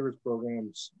participation with AIVRS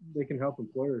programs, they can help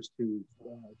employers to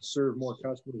serve more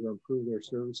customers or improve their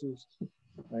services,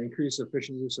 increase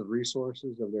efficient use of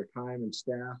resources of their time and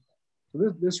staff.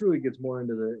 So this really gets more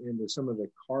into some of the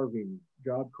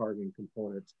job carving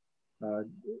components. You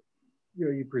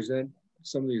know, you present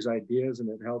some of these ideas, and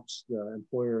it helps the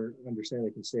employer understand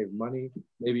they can save money,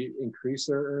 maybe increase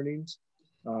their earnings,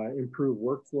 improve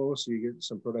workflow, so you get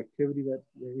some productivity that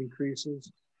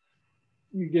increases.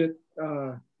 You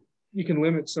can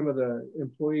limit some of the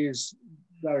employees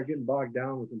that are getting bogged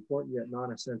down with important yet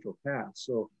non-essential tasks.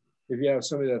 So if you have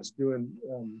somebody that's doing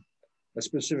a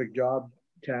specific job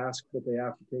task, but they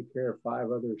have to take care of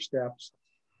 5 other steps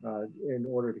in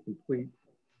order to complete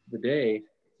the day,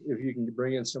 if you can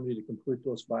bring in somebody to complete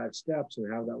those 5 steps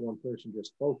and have that one person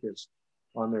just focus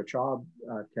on their job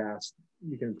task,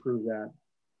 you can improve that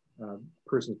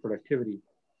person's productivity.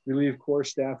 Relieve core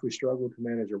staff who struggle to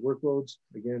manage their workloads.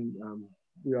 Again,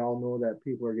 we all know that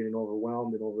people are getting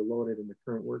overwhelmed and overloaded in the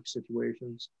current work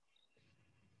situations.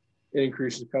 It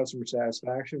increases customer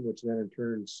satisfaction, which then in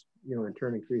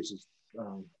turn increases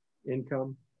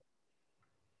income.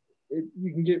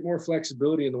 You can get more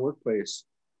flexibility in the workplace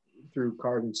through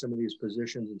carving some of these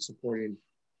positions and supporting,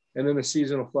 and then the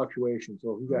seasonal fluctuation.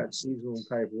 So if you've got seasonal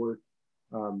type work,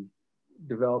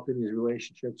 developing these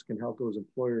relationships can help those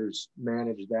employers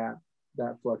manage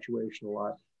that fluctuation a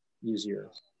lot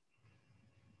easier.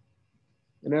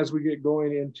 And as we get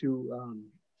going into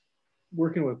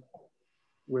working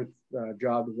with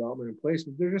job development and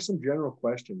placement, there's just some general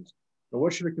questions. Now,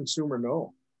 what should a consumer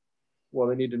know? Well,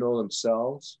 they need to know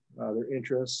themselves, their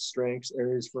interests, strengths,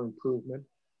 areas for improvement,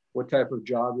 what type of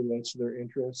job relates to their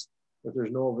interests. If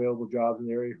there's no available jobs in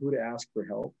the area, who to ask for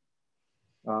help,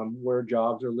 where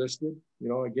jobs are listed. You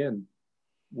know, again,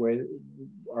 where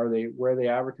are they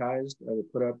advertised? Are they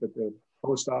put up at the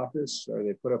post office? Are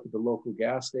they put up at the local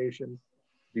gas station?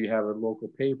 Do you have a local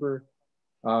paper?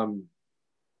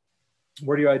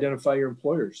 Where do you identify your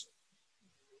employers?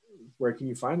 Where can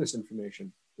you find this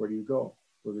information? Where do you go?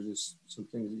 Those are just some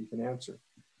things that you can answer.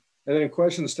 And then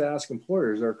questions to ask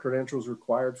employers: are credentials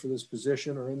required for this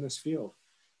position or in this field?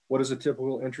 What is a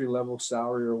typical entry-level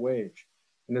salary or wage?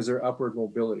 And is there upward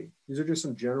mobility? These are just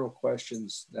some general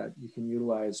questions that you can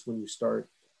utilize when you start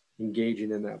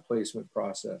engaging in that placement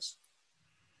process.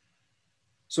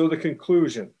 So the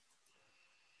conclusion: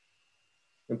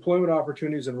 employment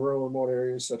opportunities in rural remote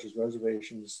areas such as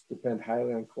reservations depend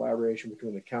highly on collaboration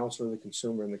between the counselor, the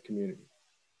consumer, and the community.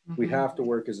 We have to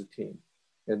work as a team.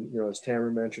 And, you know, as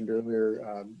Tamara mentioned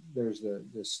earlier, there's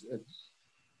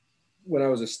when I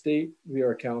was a state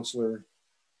VR counselor,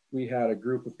 we had a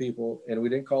group of people, and we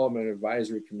didn't call them an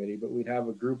advisory committee, but we'd have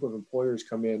a group of employers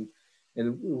come in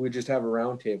and we'd just have a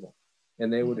round table,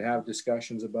 and they would have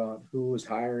discussions about who was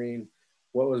hiring,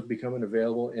 what was becoming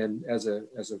available. And as a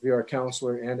VR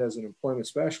counselor and as an employment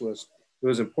specialist, it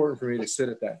was important for me to sit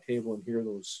at that table and hear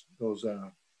those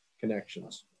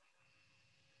connections.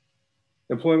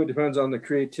 Employment depends on the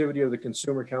creativity of the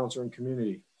consumer, counselor, and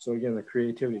community. So again, the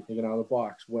creativity, thinking out of the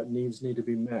box, what needs need to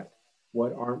be met,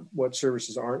 what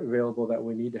services aren't available that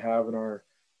we need to have in our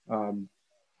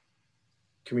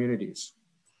communities.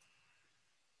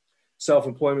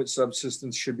 Self-employment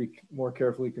subsistence should be more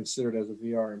carefully considered as a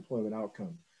VR employment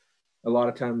outcome. A lot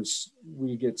of times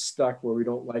we get stuck where we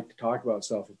don't like to talk about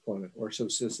self-employment or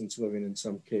subsistence living in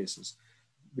some cases,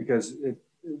 because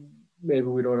maybe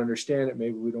we don't understand it,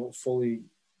 maybe we don't fully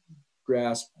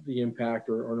grasp the impact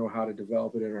or know how to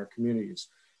develop it in our communities,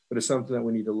 but it's something that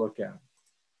we need to look at.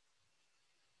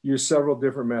 Use several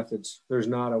different methods. There's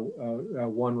not a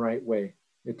one right way.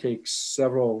 It takes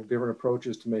several different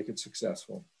approaches to make it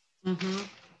successful.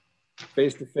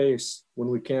 Face-to-face when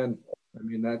we can. I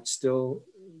mean, that's still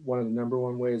one of the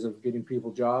 #1 ways of getting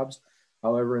people jobs.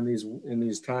 However, in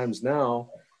these times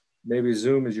now, maybe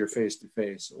Zoom is your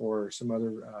face-to-face or some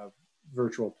other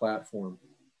virtual platform.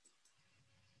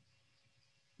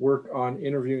 Work on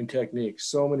interviewing techniques.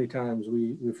 So many times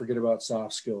we forget about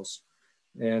soft skills,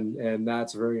 and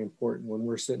that's very important. When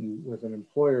we're sitting with an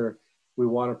employer, we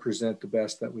want to present the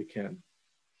best that we can.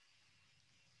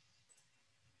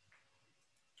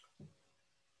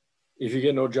 If you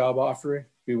get no job offer,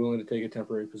 be willing to take a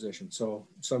temporary position. So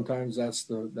sometimes that's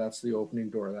the opening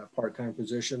door, that part-time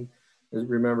position.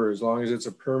 Remember, as long as it's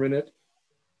a permanent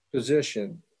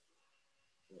position,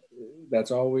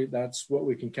 that's what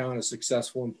we can count as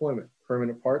successful employment.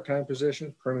 Permanent part-time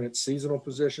position, permanent seasonal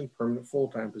position, permanent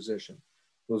full-time position.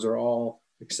 Those are all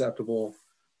acceptable,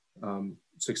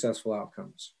 successful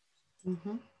outcomes.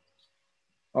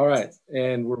 All right,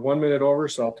 and we're 1 minute over,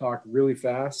 so I'll talk really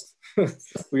fast.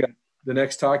 We got the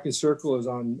next talking circle is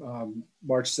on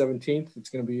March 17th. It's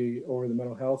going to be over the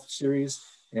mental health series,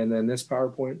 and then this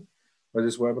PowerPoint or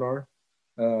this webinar.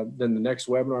 Then the next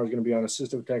webinar is going to be on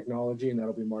assistive technology, and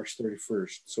that'll be March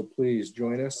 31st. So please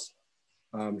join us.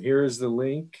 Here is the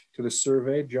link to the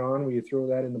survey. John, will you throw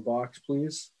that in the box,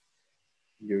 please?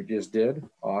 You just did.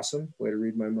 Awesome. Way to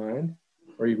read my mind.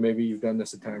 Or maybe you've done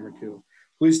this a time or two.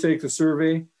 Please take the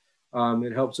survey.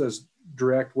 It helps us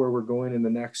direct where we're going in the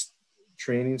next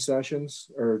training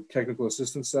sessions or technical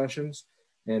assistance sessions,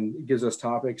 and gives us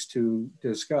topics to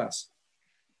discuss.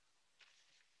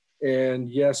 And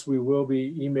yes, we will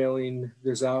be emailing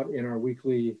this out in our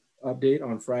weekly update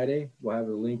on Friday. We'll have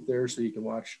a link there so you can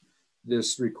watch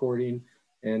this recording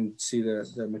and see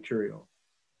the material.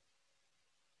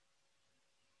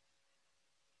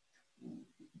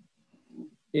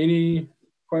 Any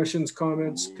questions,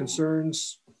 comments,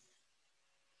 concerns?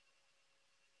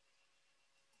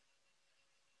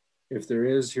 If there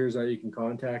is, here's how you can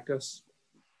contact us.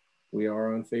 We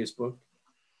are on Facebook.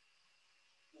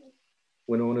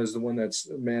 Winona is the one that's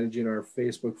managing our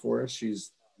Facebook for us.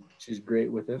 She's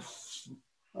great with it.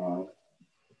 So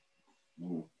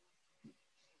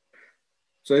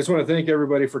I just want to thank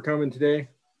everybody for coming today.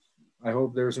 I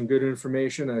hope there's some good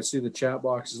information. I see the chat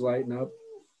box is lighting up.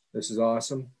 This is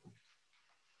awesome.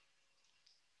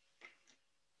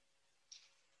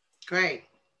 Great.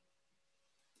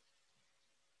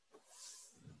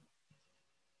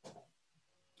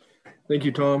 Thank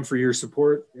you, Tom, for your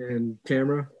support, and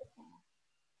Tamara.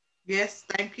 Yes,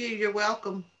 thank you. You're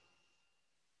welcome.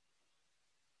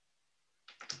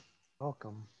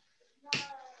 Welcome.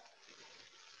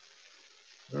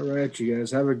 All right, you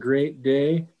guys have a great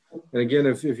day. And again,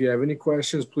 if you have any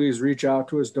questions, please reach out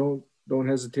to us. Don't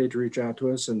hesitate to reach out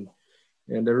to us, and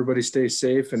everybody stay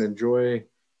safe and enjoy,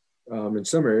 in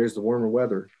some areas, the warmer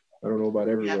weather. I don't know about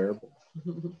everywhere, but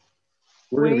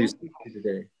we're going to be safe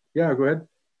today. Yeah, go ahead.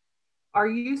 Are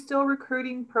you still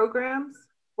recruiting programs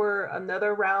for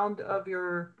another round of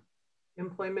your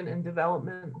employment and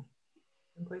development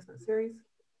and placement series?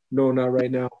 No, not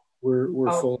right now. We're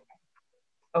full.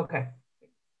 Okay.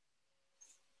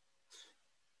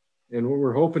 And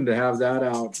we're hoping to have that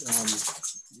out,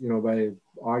 you know, by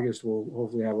August. We'll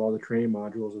hopefully have all the training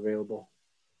modules available.